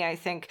 for me, I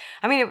think,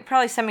 I mean, it would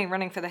probably send me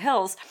running for the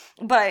hills,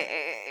 but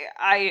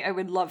I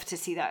would love to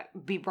see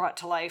that be brought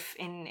to life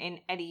in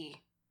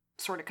any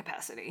sort of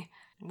capacity.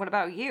 What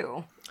about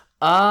you?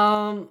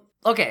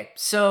 Okay,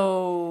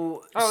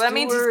 so... Oh, that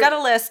means he's got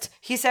a list.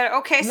 He said,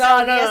 okay, so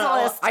no, he has a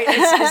list.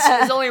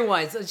 It's only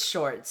one. It's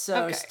short.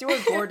 So Okay.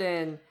 Stuart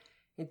Gordon,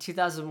 in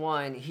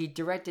 2001, he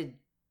directed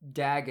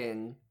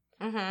Dagon,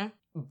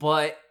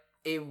 but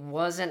it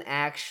wasn't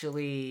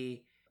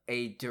actually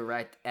a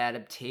direct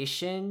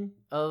adaptation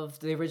of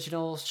the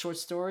original short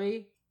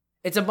story.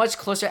 It's a much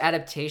closer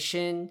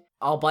adaptation,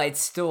 albeit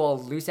it's still a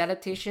loose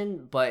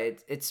adaptation,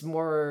 but it's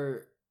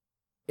more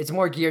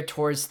geared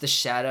towards the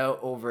shadow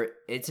over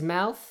its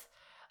mouth.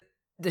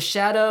 The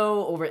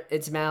shadow over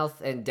its mouth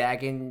and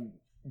Dagon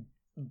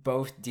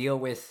both deal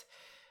with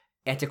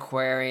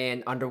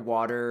antiquarian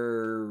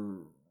underwater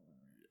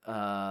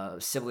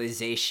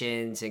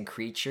civilizations and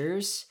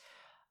creatures.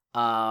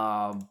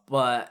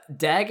 But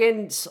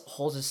Dagon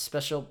holds a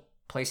special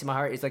place in my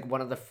heart. It's like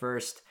one of the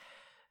first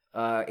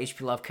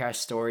H.P. Lovecraft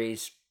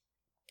stories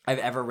I've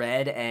ever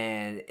read,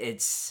 and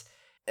it's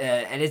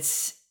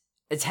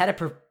had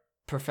a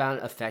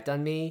profound effect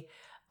on me.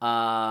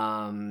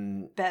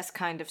 Best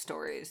kind of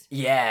stories.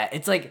 Yeah,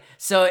 it's like,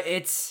 so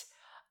it's,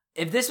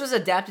 if this was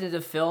adapted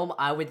into film,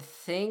 I would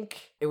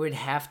think it would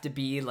have to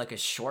be like a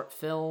short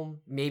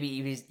film, maybe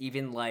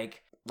even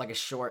like a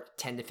short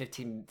 10 to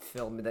 15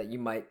 film that you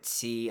might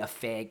see a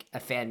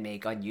fan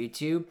make on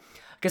YouTube,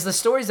 because the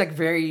story is like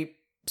very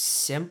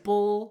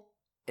simple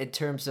in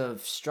terms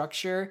of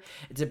structure.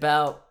 It's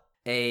about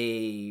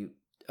a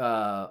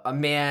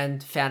man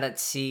found at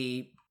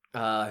sea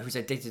who's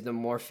addicted to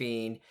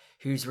morphine,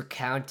 who's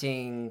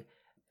recounting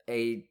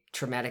a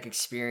traumatic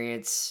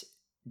experience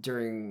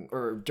during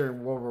World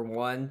War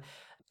One.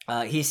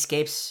 He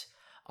escapes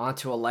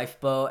onto a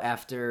lifeboat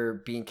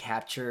after being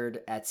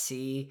captured at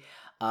sea.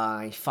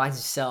 He finds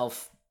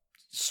himself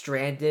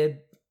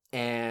stranded,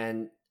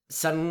 and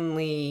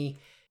suddenly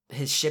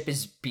his ship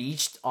is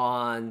beached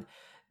on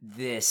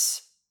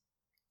this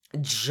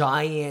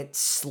giant,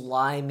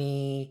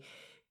 slimy,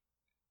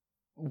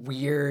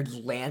 weird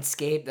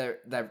landscape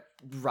that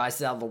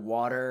rises out of the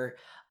water.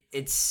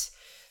 It's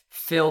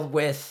filled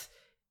with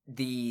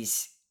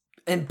these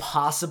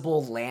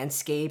impossible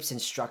landscapes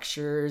and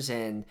structures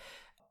and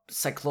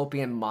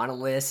cyclopean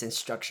monoliths and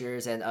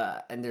structures, and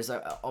there's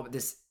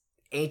this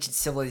ancient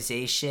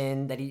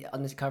civilization that he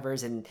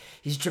uncovers, and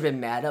he's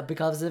driven mad up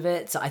because of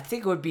it. So I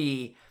think it would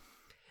be,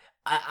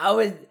 I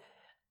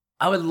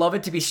would love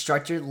it to be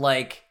structured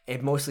like a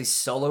mostly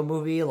solo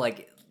movie,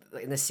 like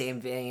in the same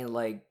vein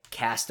like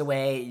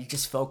Castaway. You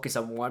just focus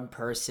on one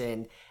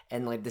person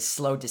and like the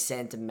slow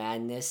descent to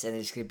madness, and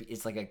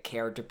it's like a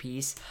character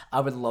piece. I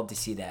would love to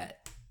see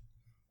that.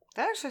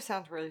 That actually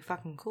sounds really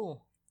fucking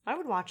cool. I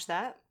would watch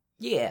that.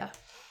 Yeah.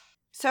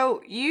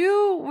 So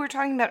you were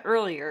talking about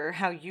earlier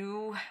how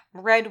you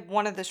read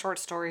one of the short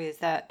stories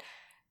that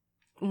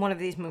one of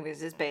these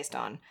movies is based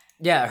on.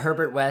 Yeah,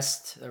 Herbert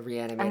West, a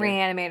Re-Animator. A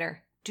Re-Animator.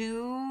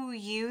 Do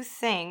you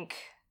think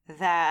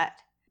that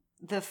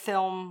the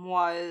film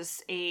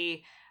was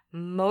a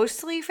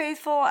mostly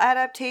faithful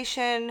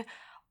adaptation,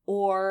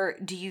 or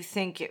do you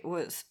think it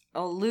was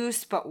a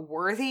loose but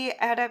worthy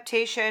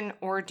adaptation,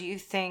 or do you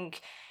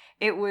think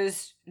it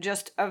was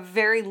just a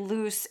very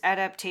loose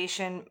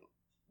adaptation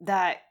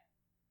that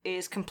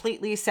is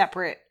completely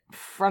separate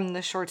from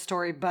the short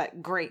story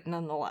but great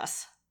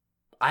nonetheless?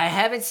 I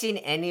haven't seen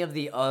any of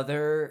the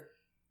other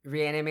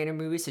Re-Animator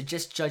movies, so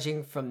just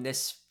judging from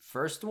this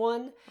first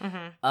one,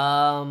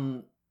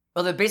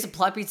 well, the basic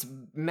plot beats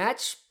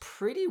match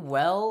pretty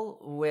well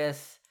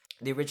with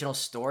the original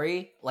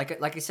story.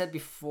 Like I said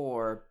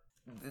before,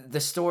 the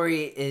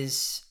story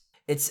is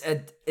it's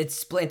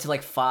split into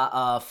like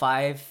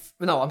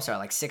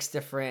six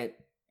different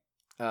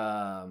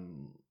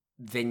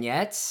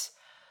vignettes.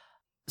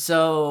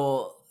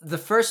 So the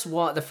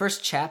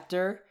first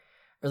chapter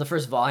or the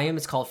first volume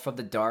is called From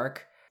the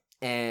Dark,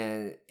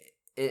 and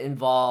it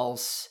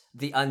involves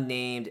the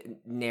unnamed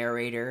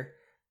narrator,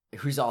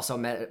 who's also a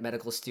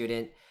medical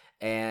student,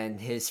 and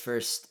his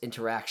first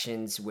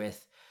interactions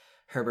with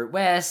Herbert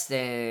West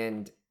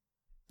and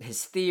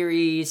his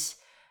theories.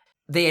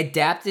 They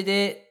adapted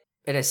it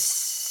in a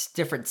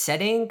different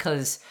setting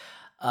because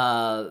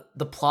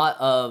the plot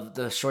of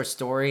the short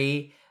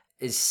story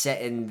is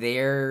set in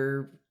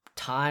their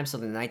time, so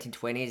the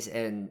 1920s,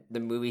 and the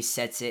movie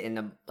sets it in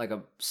a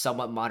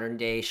somewhat modern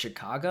day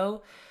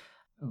Chicago.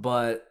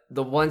 But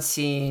the one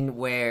scene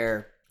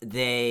where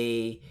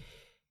they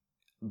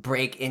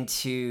break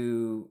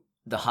into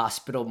the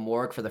hospital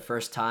morgue for the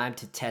first time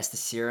to test the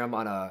serum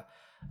on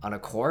a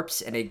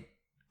corpse, and it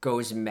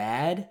goes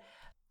mad,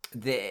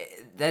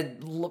 that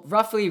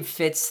roughly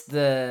fits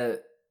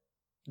the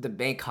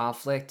main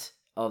conflict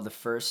of the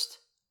first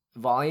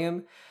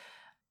volume.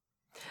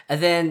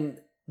 And then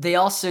they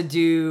also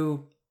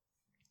do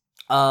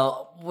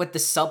with the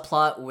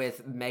subplot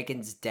with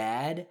Megan's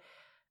dad.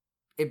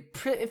 It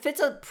fits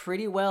up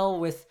pretty well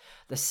with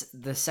the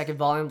second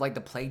volume, like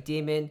the Plague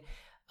Demon,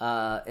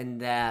 in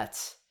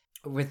that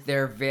with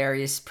their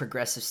various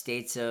progressive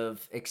states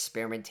of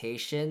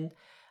experimentation,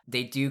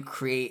 they do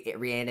create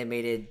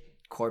reanimated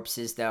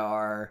corpses that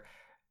are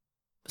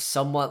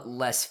somewhat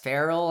less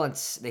feral, and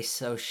they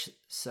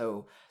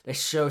they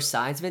show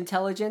signs of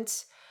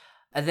intelligence.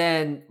 And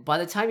then by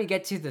the time you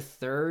get to the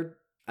third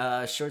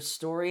short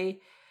story,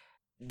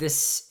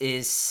 this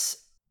is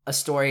a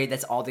story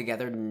that's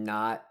altogether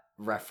not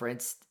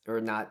referenced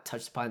or not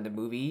touched upon in the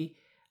movie.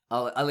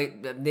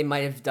 They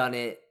might have done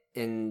it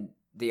in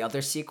the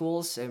other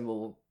sequels, and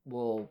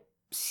we'll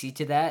see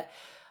to that.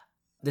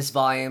 This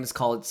volume is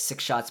called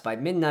Six Shots by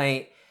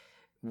Midnight,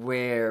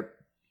 where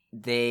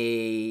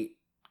they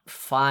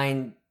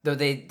find, though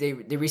they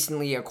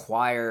recently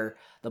acquire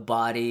the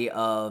body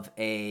of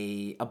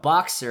a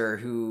boxer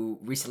who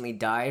recently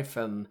died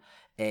from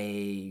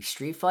a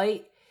street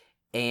fight,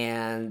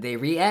 and they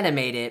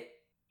reanimate it.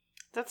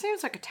 That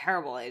seems like a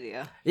terrible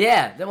idea.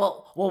 Yeah,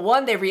 well,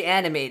 one, they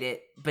reanimate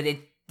it, but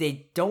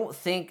they don't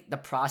think the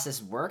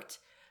process worked,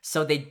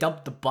 so they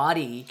dump the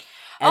body.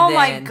 And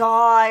my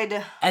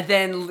god! And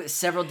then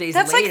several days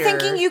later, that's like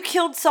thinking you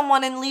killed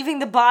someone and leaving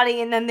the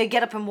body, and then they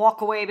get up and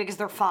walk away because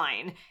they're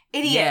fine.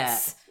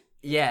 Idiots.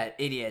 Yeah,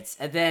 idiots.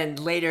 And then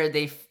later,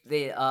 the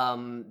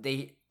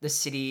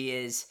city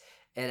is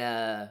in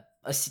a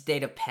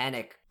state of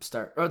panic.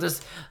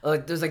 There's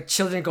like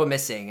children go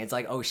missing. It's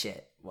like, oh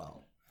shit.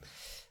 Well,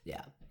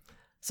 yeah.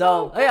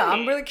 So yeah,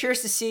 I'm really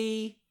curious to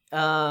see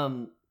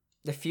the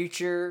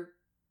future,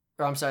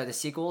 or I'm sorry, the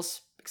sequels,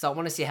 because I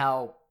want to see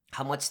how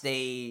much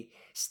they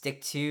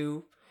stick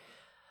to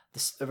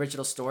the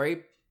original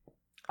story.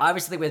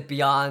 Obviously, with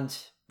Beyond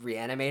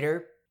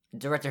Re-Animator, the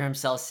director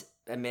himself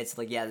admits,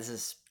 like, yeah,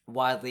 this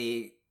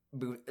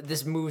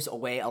moves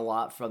away a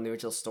lot from the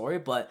original story,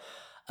 but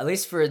at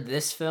least for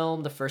this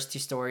film, the first two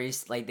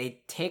stories, like,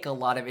 they take a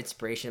lot of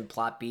inspiration,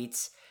 plot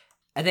beats,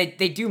 and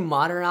they do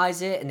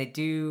modernize it, and they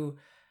do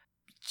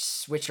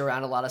switch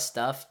around a lot of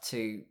stuff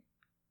to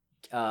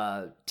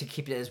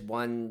keep it as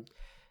one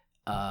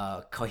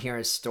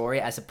coherent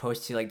story, as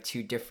opposed to like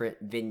two different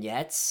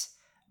vignettes.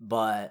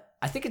 But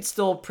I think it's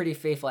still a pretty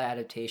faithful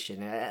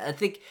adaptation. I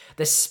think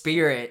the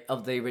spirit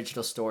of the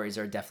original stories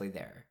are definitely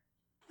there.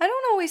 I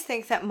don't always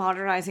think that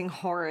modernizing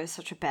horror is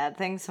such a bad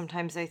thing.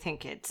 Sometimes I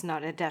think it's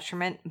not a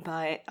detriment,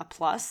 but a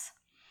plus.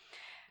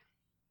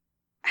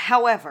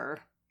 However,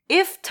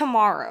 if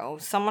tomorrow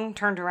someone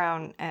turned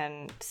around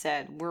and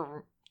said,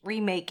 we're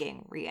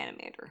remaking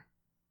Re-Animator,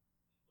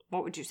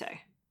 what would you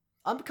say?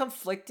 I'm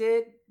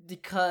conflicted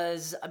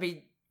because, I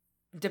mean,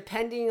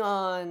 depending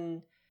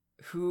on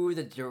who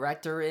the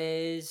director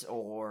is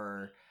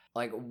or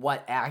like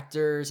what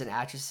actors and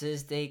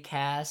actresses they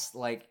cast,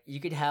 like you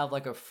could have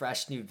like a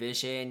fresh new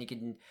vision. You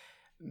can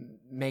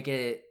make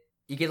it,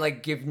 you can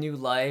like give new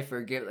life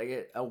or give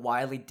like a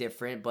wildly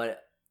different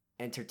but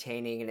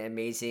entertaining and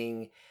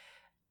amazing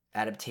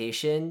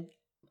adaptation.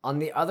 On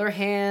the other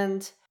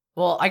hand,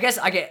 well, I guess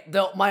I get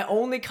my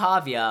only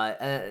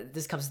caveat.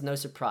 This comes as no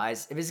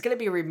surprise. If it's gonna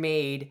be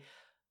remade,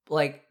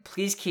 like,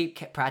 please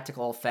keep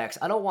practical effects.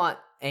 I don't want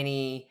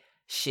any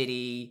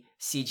shitty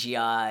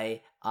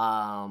CGI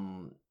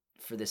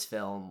for this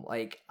film.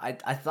 Like, I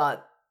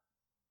thought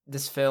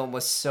this film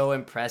was so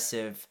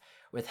impressive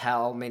with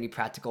how many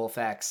practical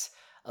effects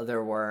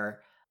there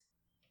were.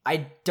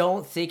 I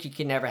don't think you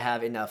can ever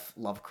have enough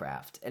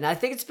Lovecraft, and I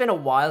think it's been a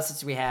while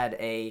since we had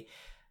a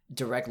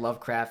direct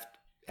Lovecraft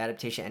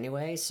adaptation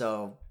anyway,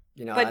 so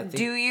but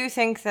do you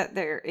think that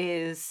there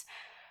is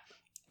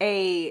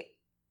a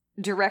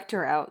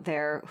director out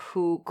there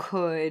who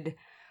could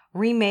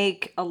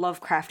remake a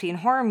Lovecraftian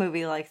horror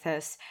movie like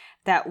this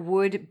that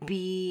would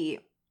be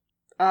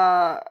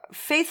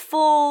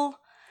faithful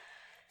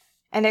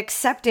and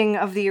accepting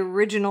of the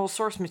original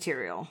source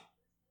material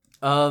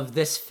of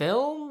this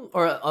film,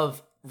 or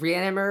of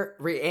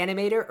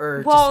Re-Animator,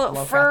 or well,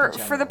 just Lovecraft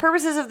for the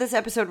purposes of this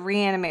episode,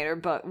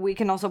 Re-Animator, but we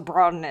can also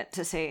broaden it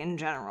to say in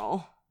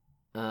general.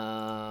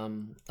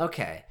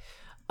 Okay.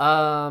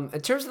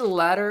 In terms of the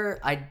latter,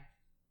 I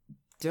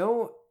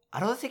don't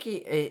think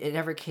it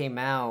ever came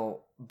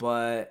out,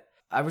 but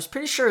I was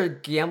pretty sure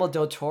Guillermo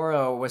del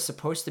Toro was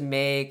supposed to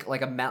make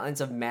like a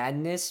Mountains of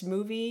Madness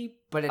movie,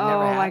 but it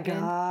never happened.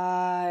 Oh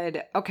my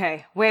god.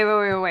 Okay,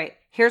 wait.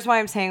 Here's why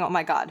I'm saying oh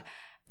my god.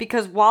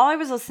 Because while I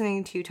was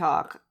listening to you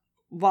talk,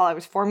 while I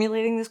was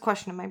formulating this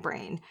question in my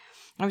brain,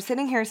 I was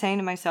sitting here saying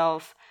to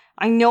myself,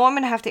 I know I'm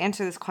going to have to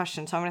answer this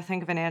question, so I'm going to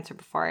think of an answer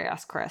before I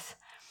ask Chris.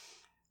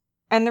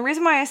 And the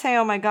reason why I say,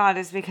 oh my god,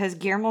 is because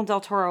Guillermo del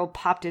Toro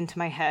popped into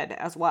my head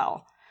as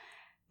well.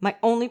 My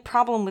only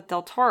problem with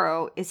del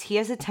Toro is he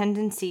has a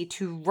tendency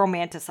to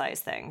romanticize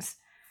things.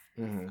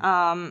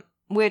 Mm-hmm.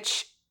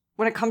 Which,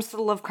 when it comes to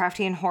the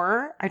Lovecraftian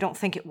horror, I don't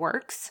think it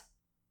works.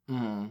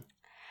 Mm-hmm.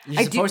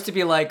 You're supposed to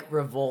be like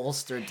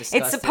revulsed or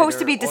disgusted. It's supposed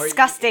to be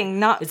disgusting,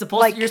 not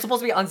you're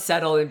supposed to be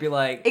unsettled and be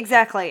like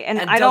exactly. And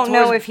I don't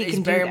know if he can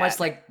do that. Very much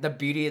like the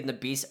Beauty and the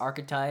Beast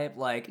archetype.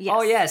 Like, yes.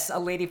 Oh yes, a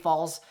lady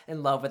falls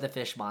in love with a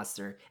fish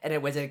monster, and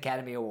it wins an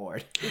Academy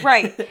Award.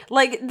 Right.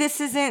 Like this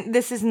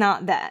is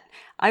not that.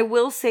 I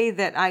will say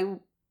that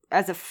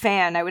as a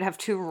fan, I would have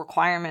two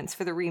requirements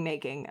for the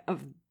remaking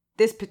of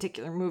this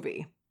particular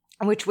movie,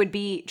 which would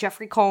be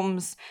Jeffrey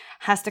Combs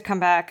has to come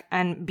back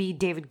and be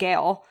David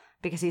Gale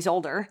because he's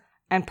older,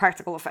 and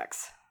practical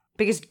effects.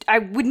 Because I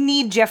would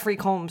need Jeffrey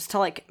Combs to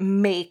like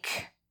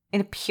make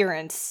an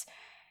appearance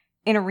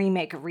in a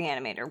remake of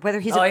Re-Animator, whether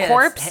he's a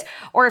corpse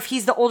or if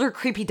he's the older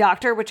creepy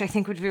doctor, which I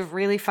think would be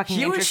really fucking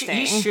interesting.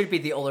 He should be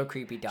the older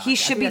creepy doctor. He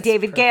should be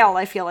David Gale,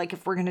 I feel like,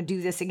 if we're going to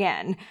do this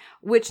again.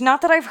 Which,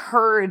 not that I've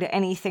heard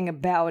anything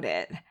about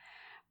it,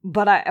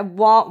 but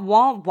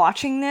while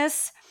watching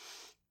this,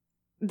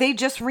 they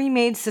just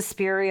remade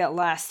Suspiria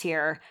last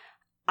year.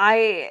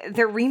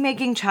 They're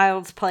remaking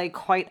Child's Play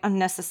quite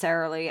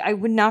unnecessarily. I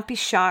would not be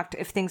shocked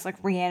if things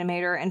like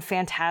Re-Animator and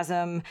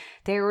Phantasm,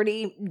 they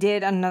already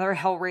did another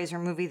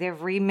Hellraiser movie.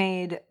 They've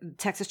remade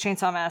Texas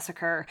Chainsaw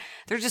Massacre.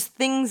 They're just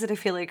things that I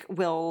feel like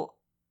will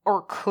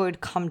or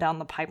could come down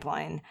the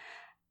pipeline.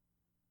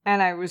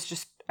 And I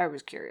was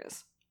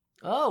curious.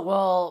 Oh,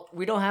 well,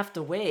 we don't have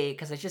to wait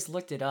because I just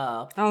looked it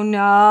up. Oh,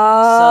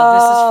 no. So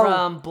this is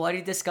from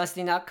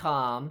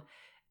bloodydisgusting.com.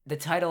 The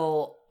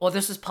title,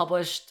 this was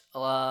published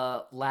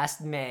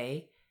last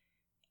May.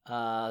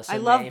 I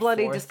love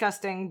Bloody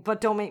Disgusting,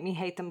 but don't make me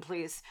hate them,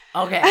 please.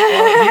 Okay,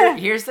 well,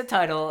 here's the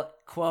title.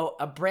 Quote,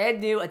 a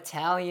brand new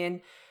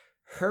Italian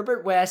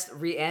Herbert West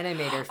Re-Animator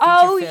feature film.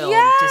 Oh,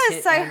 yes,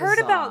 just hit I Amazon. heard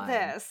about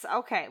this.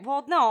 Okay,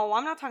 well, no,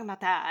 I'm not talking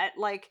about that.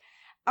 Like,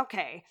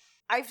 okay,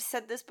 I've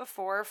said this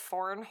before,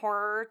 foreign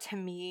horror to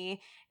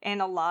me in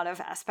a lot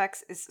of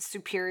aspects is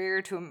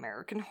superior to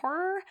American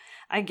horror.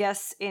 I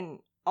guess in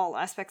all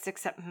aspects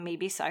except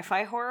maybe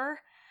sci-fi horror,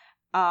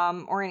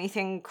 or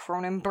anything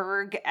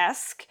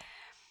Cronenberg-esque.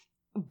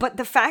 But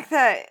the fact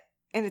that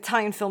an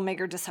Italian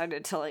filmmaker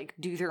decided to like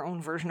do their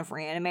own version of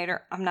Re-Animator,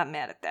 I'm not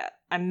mad at that.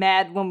 I'm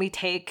mad when we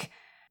take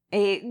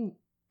a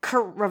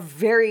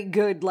very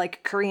good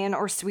like Korean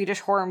or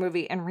Swedish horror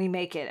movie and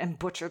remake it and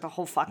butcher the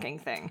whole fucking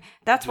thing.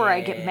 That's where I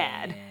get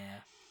mad.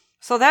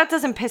 So that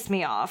doesn't piss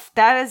me off.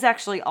 That is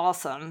actually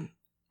awesome.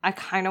 I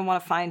kind of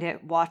want to find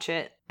it, watch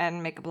it,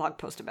 and make a blog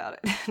post about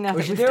it. Now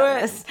that we've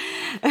done this.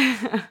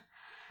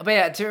 But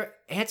yeah, to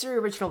answer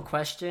your original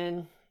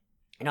question,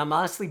 I'm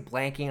honestly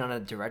blanking on a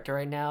director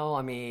right now.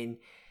 I mean,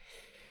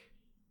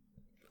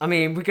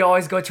 we could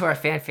always go to our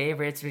fan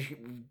favorites. We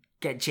should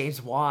get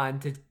James Wan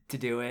to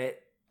do it.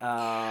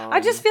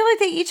 I just feel like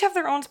they each have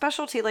their own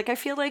specialty. Like, I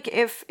feel like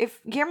if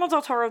Guillermo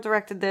del Toro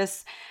directed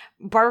this,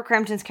 Barbara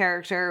Crampton's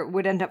character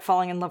would end up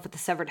falling in love with the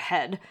severed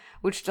head,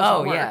 which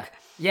doesn't work.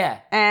 Yeah.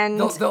 And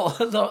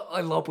they'll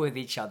elope with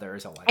each other or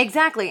something.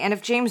 Exactly. And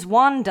if James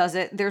Wan does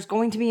it, there's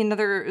going to be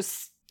another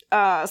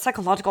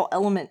psychological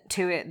element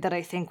to it that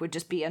I think would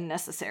just be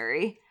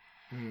unnecessary.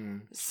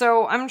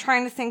 So I'm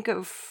trying to think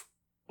of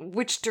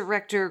which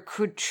director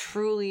could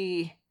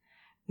truly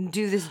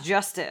do this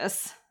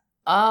justice.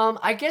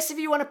 I guess if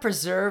you want to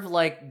preserve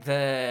like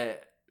the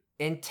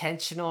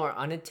intentional or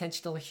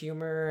unintentional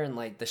humor and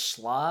like the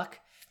schlock,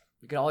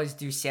 you could always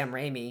do Sam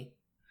Raimi.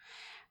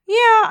 Yeah,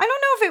 I don't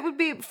know if it would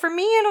be, for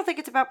me, I don't think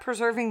it's about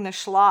preserving the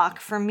schlock.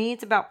 For me,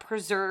 it's about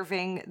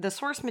preserving the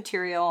source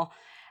material.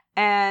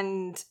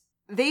 And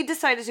they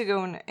decided to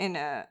go in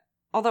a,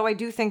 although I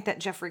do think that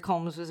Jeffrey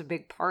Combs was a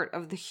big part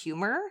of the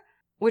humor,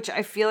 which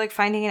I feel like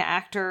finding an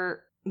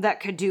actor that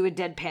could do a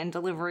deadpan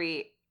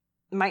delivery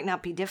might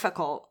not be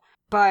difficult.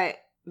 But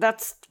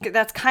that's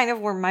kind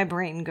of where my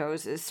brain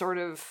goes, is sort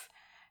of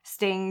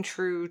staying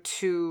true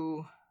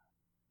to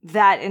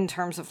that in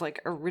terms of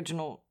like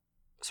original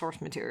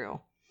source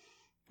material.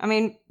 I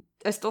mean,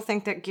 I still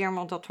think that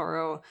Guillermo del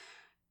Toro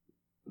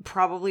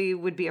probably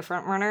would be a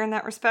front runner in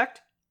that respect.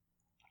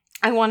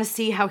 I want to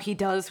see how he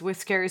does with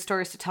Scary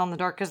Stories to Tell in the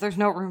Dark, because there's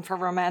no room for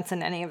romance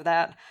in any of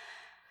that.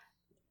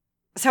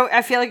 So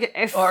I feel like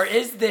if... Or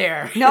is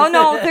there?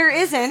 No, there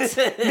isn't.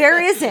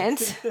 There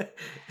isn't.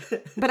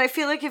 But I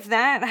feel like if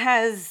that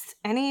has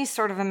any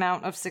sort of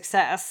amount of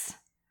success,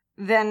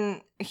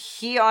 then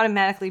he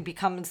automatically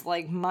becomes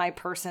like my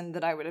person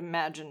that I would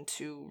imagine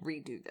to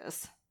redo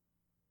this.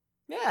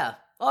 Yeah.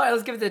 All right,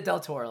 let's give it to Del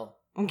Toro.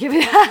 Give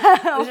it.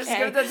 Okay. Just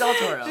give it to Del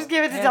Toro. Just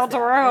give it to Del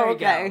Toro.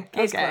 Okay.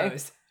 Case Okay.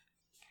 closed.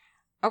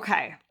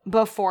 Okay.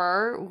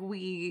 Before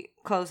we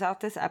close out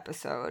this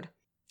episode,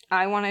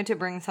 I wanted to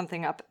bring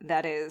something up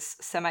that is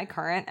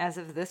semi-current as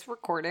of this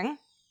recording.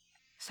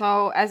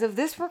 So, as of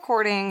this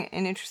recording,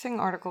 an interesting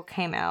article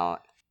came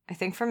out, I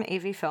think from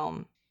AV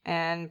Film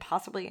and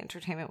possibly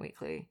Entertainment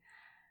Weekly.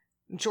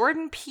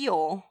 Jordan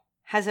Peele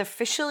has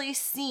officially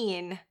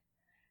seen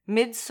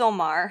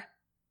Midsommar,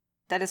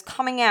 that is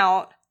coming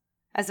out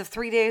as of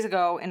 3 days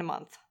ago in a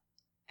month.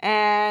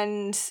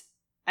 And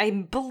I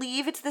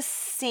believe it's the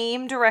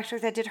same director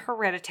that did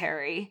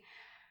Hereditary,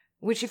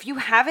 which if you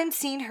haven't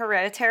seen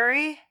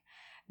Hereditary,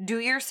 do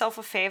yourself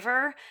a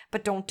favor,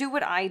 but don't do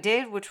what I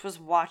did, which was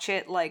watch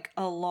it like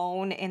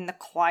alone in the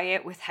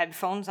quiet with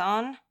headphones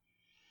on.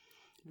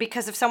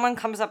 Because if someone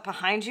comes up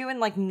behind you and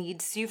like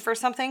needs you for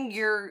something,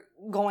 you're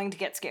going to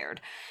get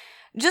scared.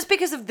 Just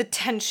because of the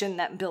tension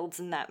that builds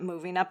in that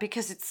movie, not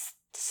because it's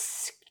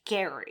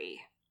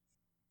scary.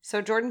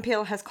 So Jordan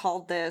Peele has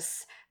called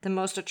this the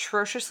most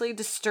atrociously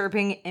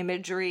disturbing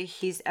imagery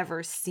he's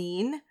ever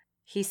seen.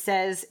 He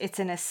says it's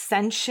an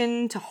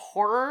ascension to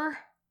horror.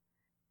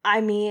 I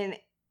mean,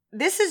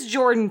 this is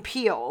Jordan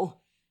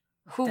Peele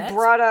who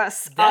brought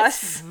us.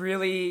 That's a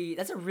really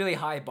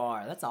high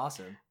bar. That's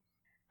awesome.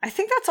 I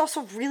think that's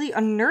also really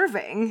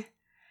unnerving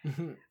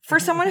for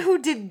someone who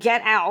did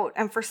Get Out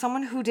and for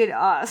someone who did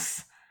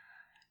Us.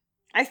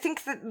 I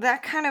think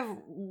that kind of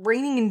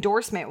reigning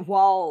endorsement,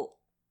 while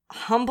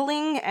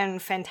humbling and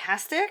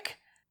fantastic,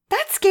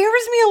 that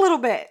scares me a little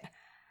bit.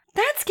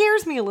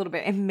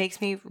 It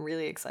makes me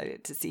really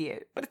excited to see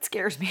it, but it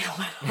scares me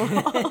a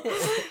little.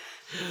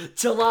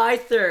 July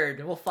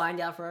 3rd. We'll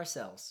find out for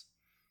ourselves.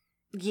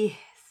 Yes.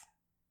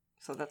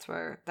 So that's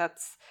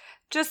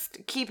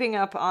just keeping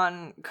up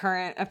on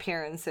current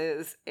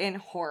appearances in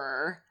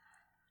horror.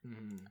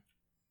 Mm-hmm.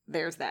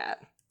 There's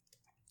that.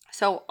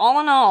 So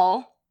all in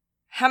all,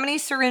 how many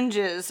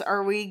syringes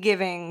are we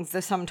giving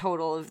the sum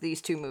total of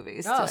these two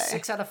movies today?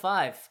 6 out of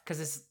 5, because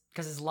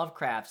it's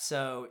Lovecraft,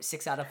 so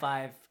 6 out of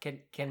 5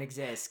 can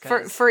exist.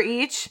 For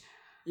each?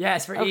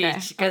 Yes, for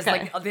each. Because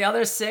like the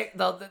other 6,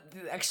 the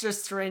extra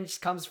syringe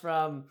comes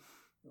from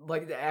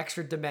like the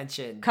extra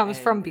dimension. Comes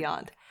from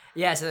beyond.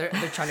 Yeah, so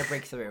they're trying to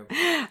break through.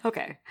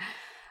 Okay.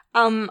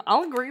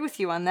 I'll agree with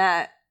you on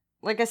that.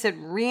 Like I said,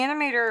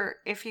 Re-Animator,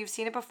 if you've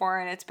seen it before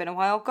and it's been a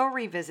while, go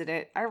revisit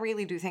it. I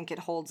really do think it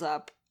holds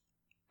up.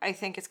 I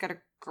think it's got a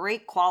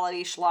great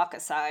quality, schlock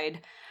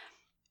aside.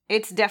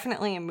 It's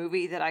definitely a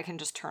movie that I can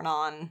just turn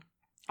on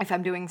if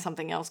I'm doing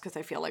something else because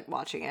I feel like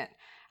watching it.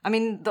 I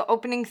mean, the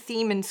opening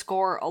theme and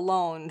score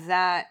alone,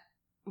 that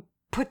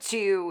puts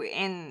you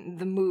in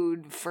the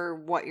mood for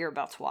what you're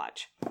about to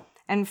watch.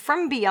 And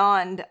From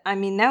Beyond, I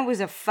mean, that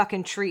was a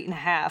fucking treat and a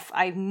half.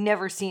 I've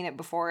never seen it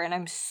before, and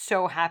I'm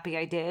so happy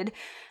I did.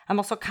 I'm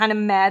also kind of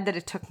mad that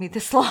it took me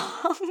this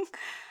long.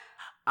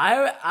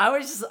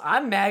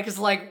 I'm mad because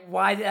like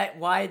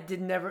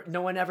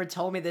no one ever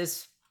told me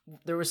this?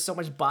 There was so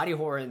much body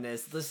horror in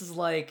this. This is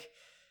like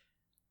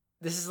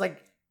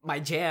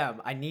my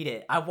jam. I need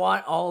it. I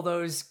want all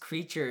those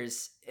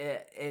creatures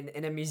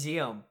in a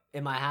museum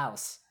in my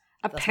house.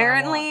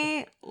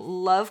 Apparently,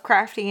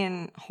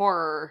 Lovecraftian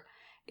horror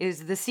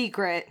is the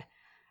secret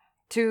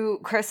to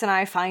Chris and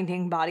I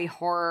finding body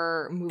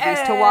horror movies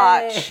to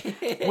watch,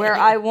 where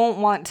I won't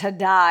want to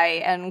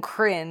die and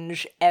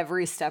cringe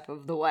every step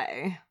of the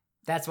way.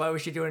 That's why we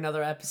should do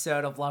another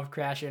episode of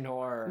Lovecraftian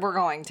horror. We're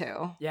going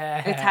to.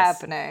 Yeah. It's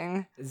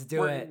happening. Let's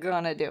do it. We're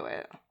gonna do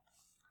it.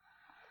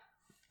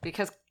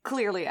 Because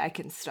clearly I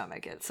can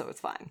stomach it, so it's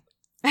fine.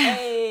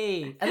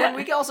 Hey! And then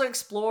we can also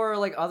explore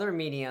like other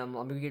medium.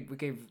 I mean, we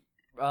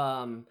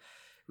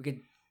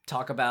could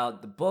talk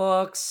about the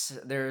books.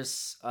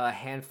 There's a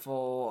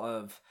handful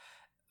of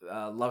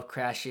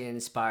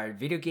Lovecraftian-inspired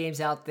video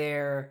games out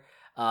there.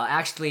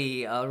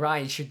 Actually,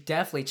 Ryan, you should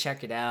definitely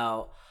check it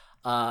out.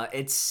 I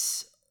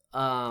think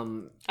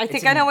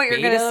I know what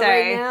you're gonna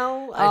say. Right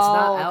now. It's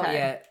not out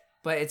yet,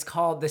 but it's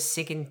called the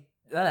Sinking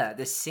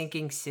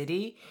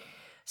City.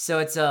 So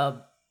it's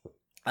a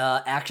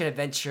action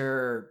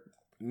adventure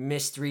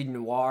mystery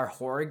noir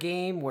horror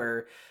game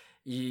where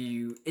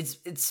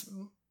it's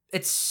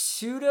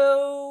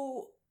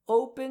pseudo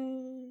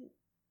open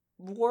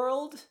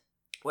world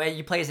where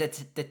you play as a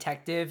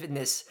detective in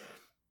this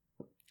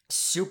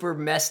super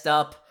messed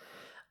up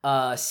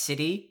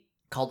city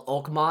called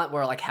Oakmont,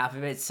 where like half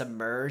of it's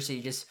submerged. So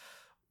you just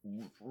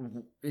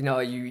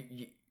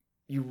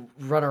you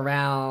run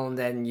around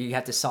and you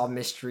have to solve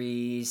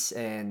mysteries,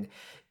 and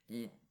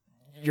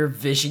your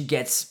vision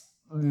gets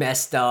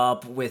messed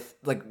up with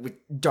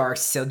dark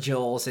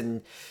sigils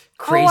and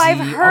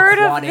crazy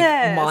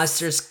aquatic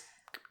monsters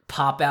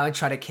pop out and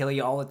try to kill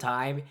you all the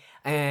time,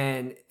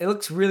 and it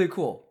looks really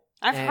cool.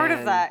 I've heard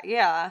of that.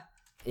 Yeah.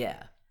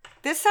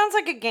 This sounds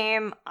like a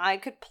game I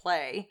could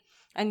play,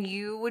 and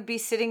you would be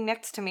sitting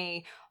next to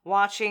me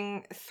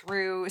watching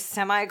through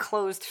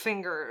semi-closed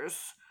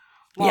fingers.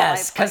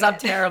 Yes, because I'm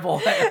terrible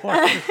at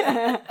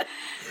horror.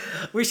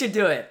 We should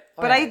do it.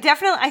 But right.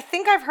 I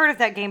think I've heard of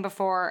that game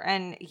before,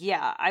 and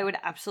yeah, I would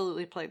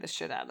absolutely play the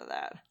shit out of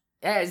that.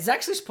 Yeah, it's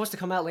actually supposed to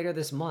come out later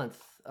this month.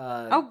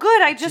 Oh,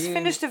 good. I just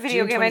finished a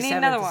video game. I need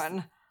another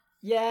one.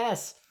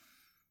 Yes.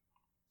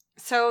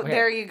 So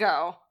there you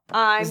go.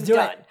 I'm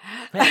done.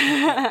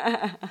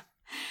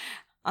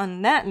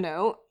 On that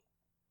note,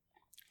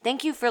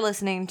 thank you for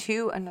listening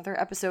to another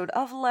episode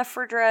of Left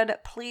 4 Dead.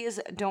 Please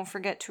don't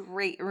forget to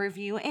rate,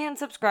 review, and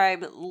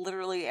subscribe.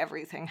 Literally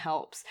everything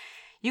helps.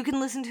 You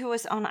can listen to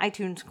us on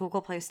iTunes,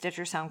 Google Play,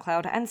 Stitcher,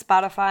 SoundCloud, and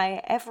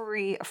Spotify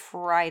every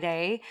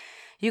Friday.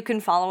 You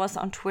can follow us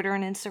on Twitter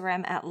and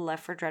Instagram at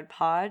Left 4 Dead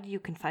Pod. You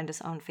can find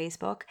us on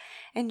Facebook,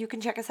 and you can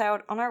check us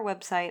out on our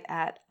website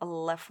at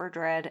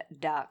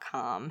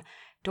leftfordread.com.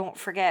 Don't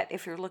forget,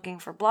 if you're looking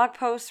for blog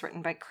posts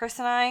written by Chris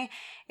and I,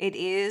 it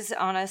is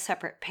on a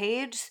separate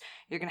page.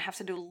 You're going to have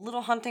to do a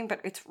little hunting, but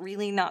it's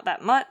really not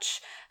that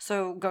much.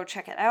 So go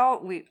check it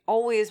out. We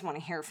always want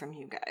to hear from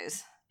you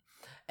guys.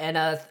 And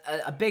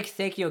a big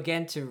thank you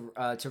again to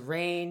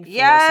Rahne for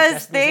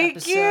yes, suggesting this thank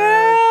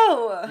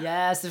episode. you.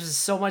 Yes, this is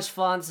so much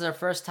fun. This is our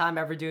first time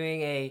ever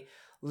doing a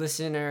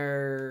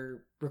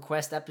listener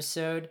request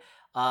episode.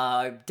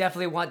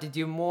 Definitely want to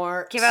do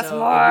more. Give us more.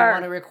 If you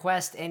want to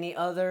request any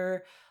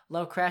other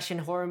Lovecraftian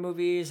horror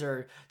movies,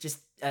 or just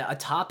a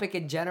topic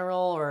in general,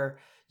 or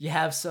you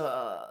have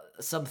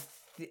some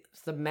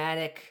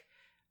thematic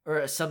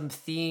or some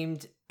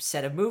themed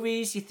set of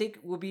movies you think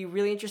will be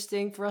really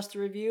interesting for us to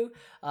review,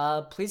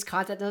 please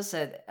contact us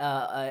at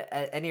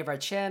any of our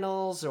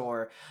channels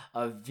or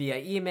via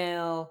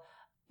email.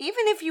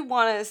 Even if you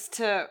want us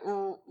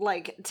to,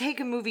 like,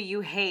 take a movie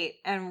you hate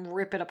and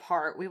rip it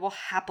apart, we will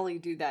happily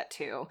do that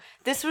too.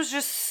 This was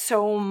just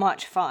so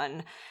much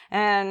fun,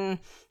 and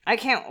I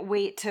can't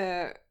wait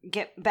to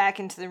get back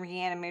into the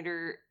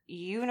Re-Animator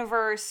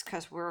universe,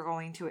 because we're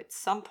going to at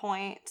some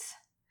point.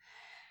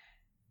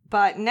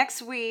 But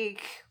next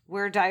week,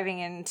 we're diving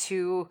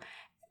into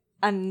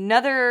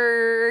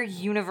another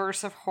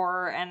universe of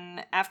horror,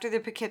 and after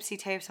the Poughkeepsie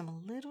tapes, I'm a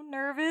little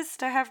nervous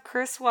to have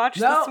Chris watch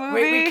this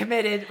movie. We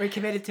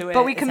committed to it.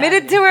 But we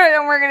committed to it,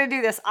 and we're going to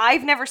do this.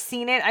 I've never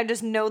seen it. I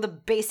just know the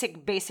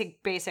basic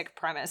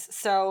premise,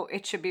 so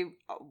it should be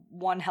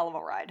one hell of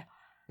a ride.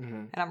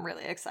 And I'm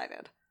really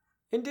excited.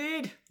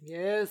 Indeed.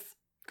 Yes.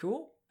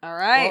 Cool. All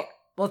right.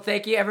 Well,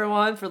 thank you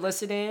everyone for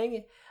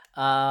listening.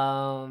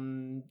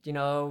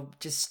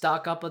 Just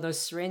stock up on those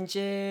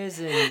syringes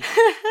and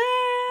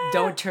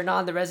don't turn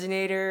on the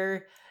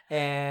resonator,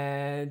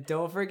 and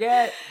don't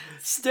forget,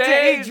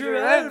 stay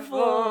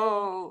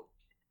dreadful.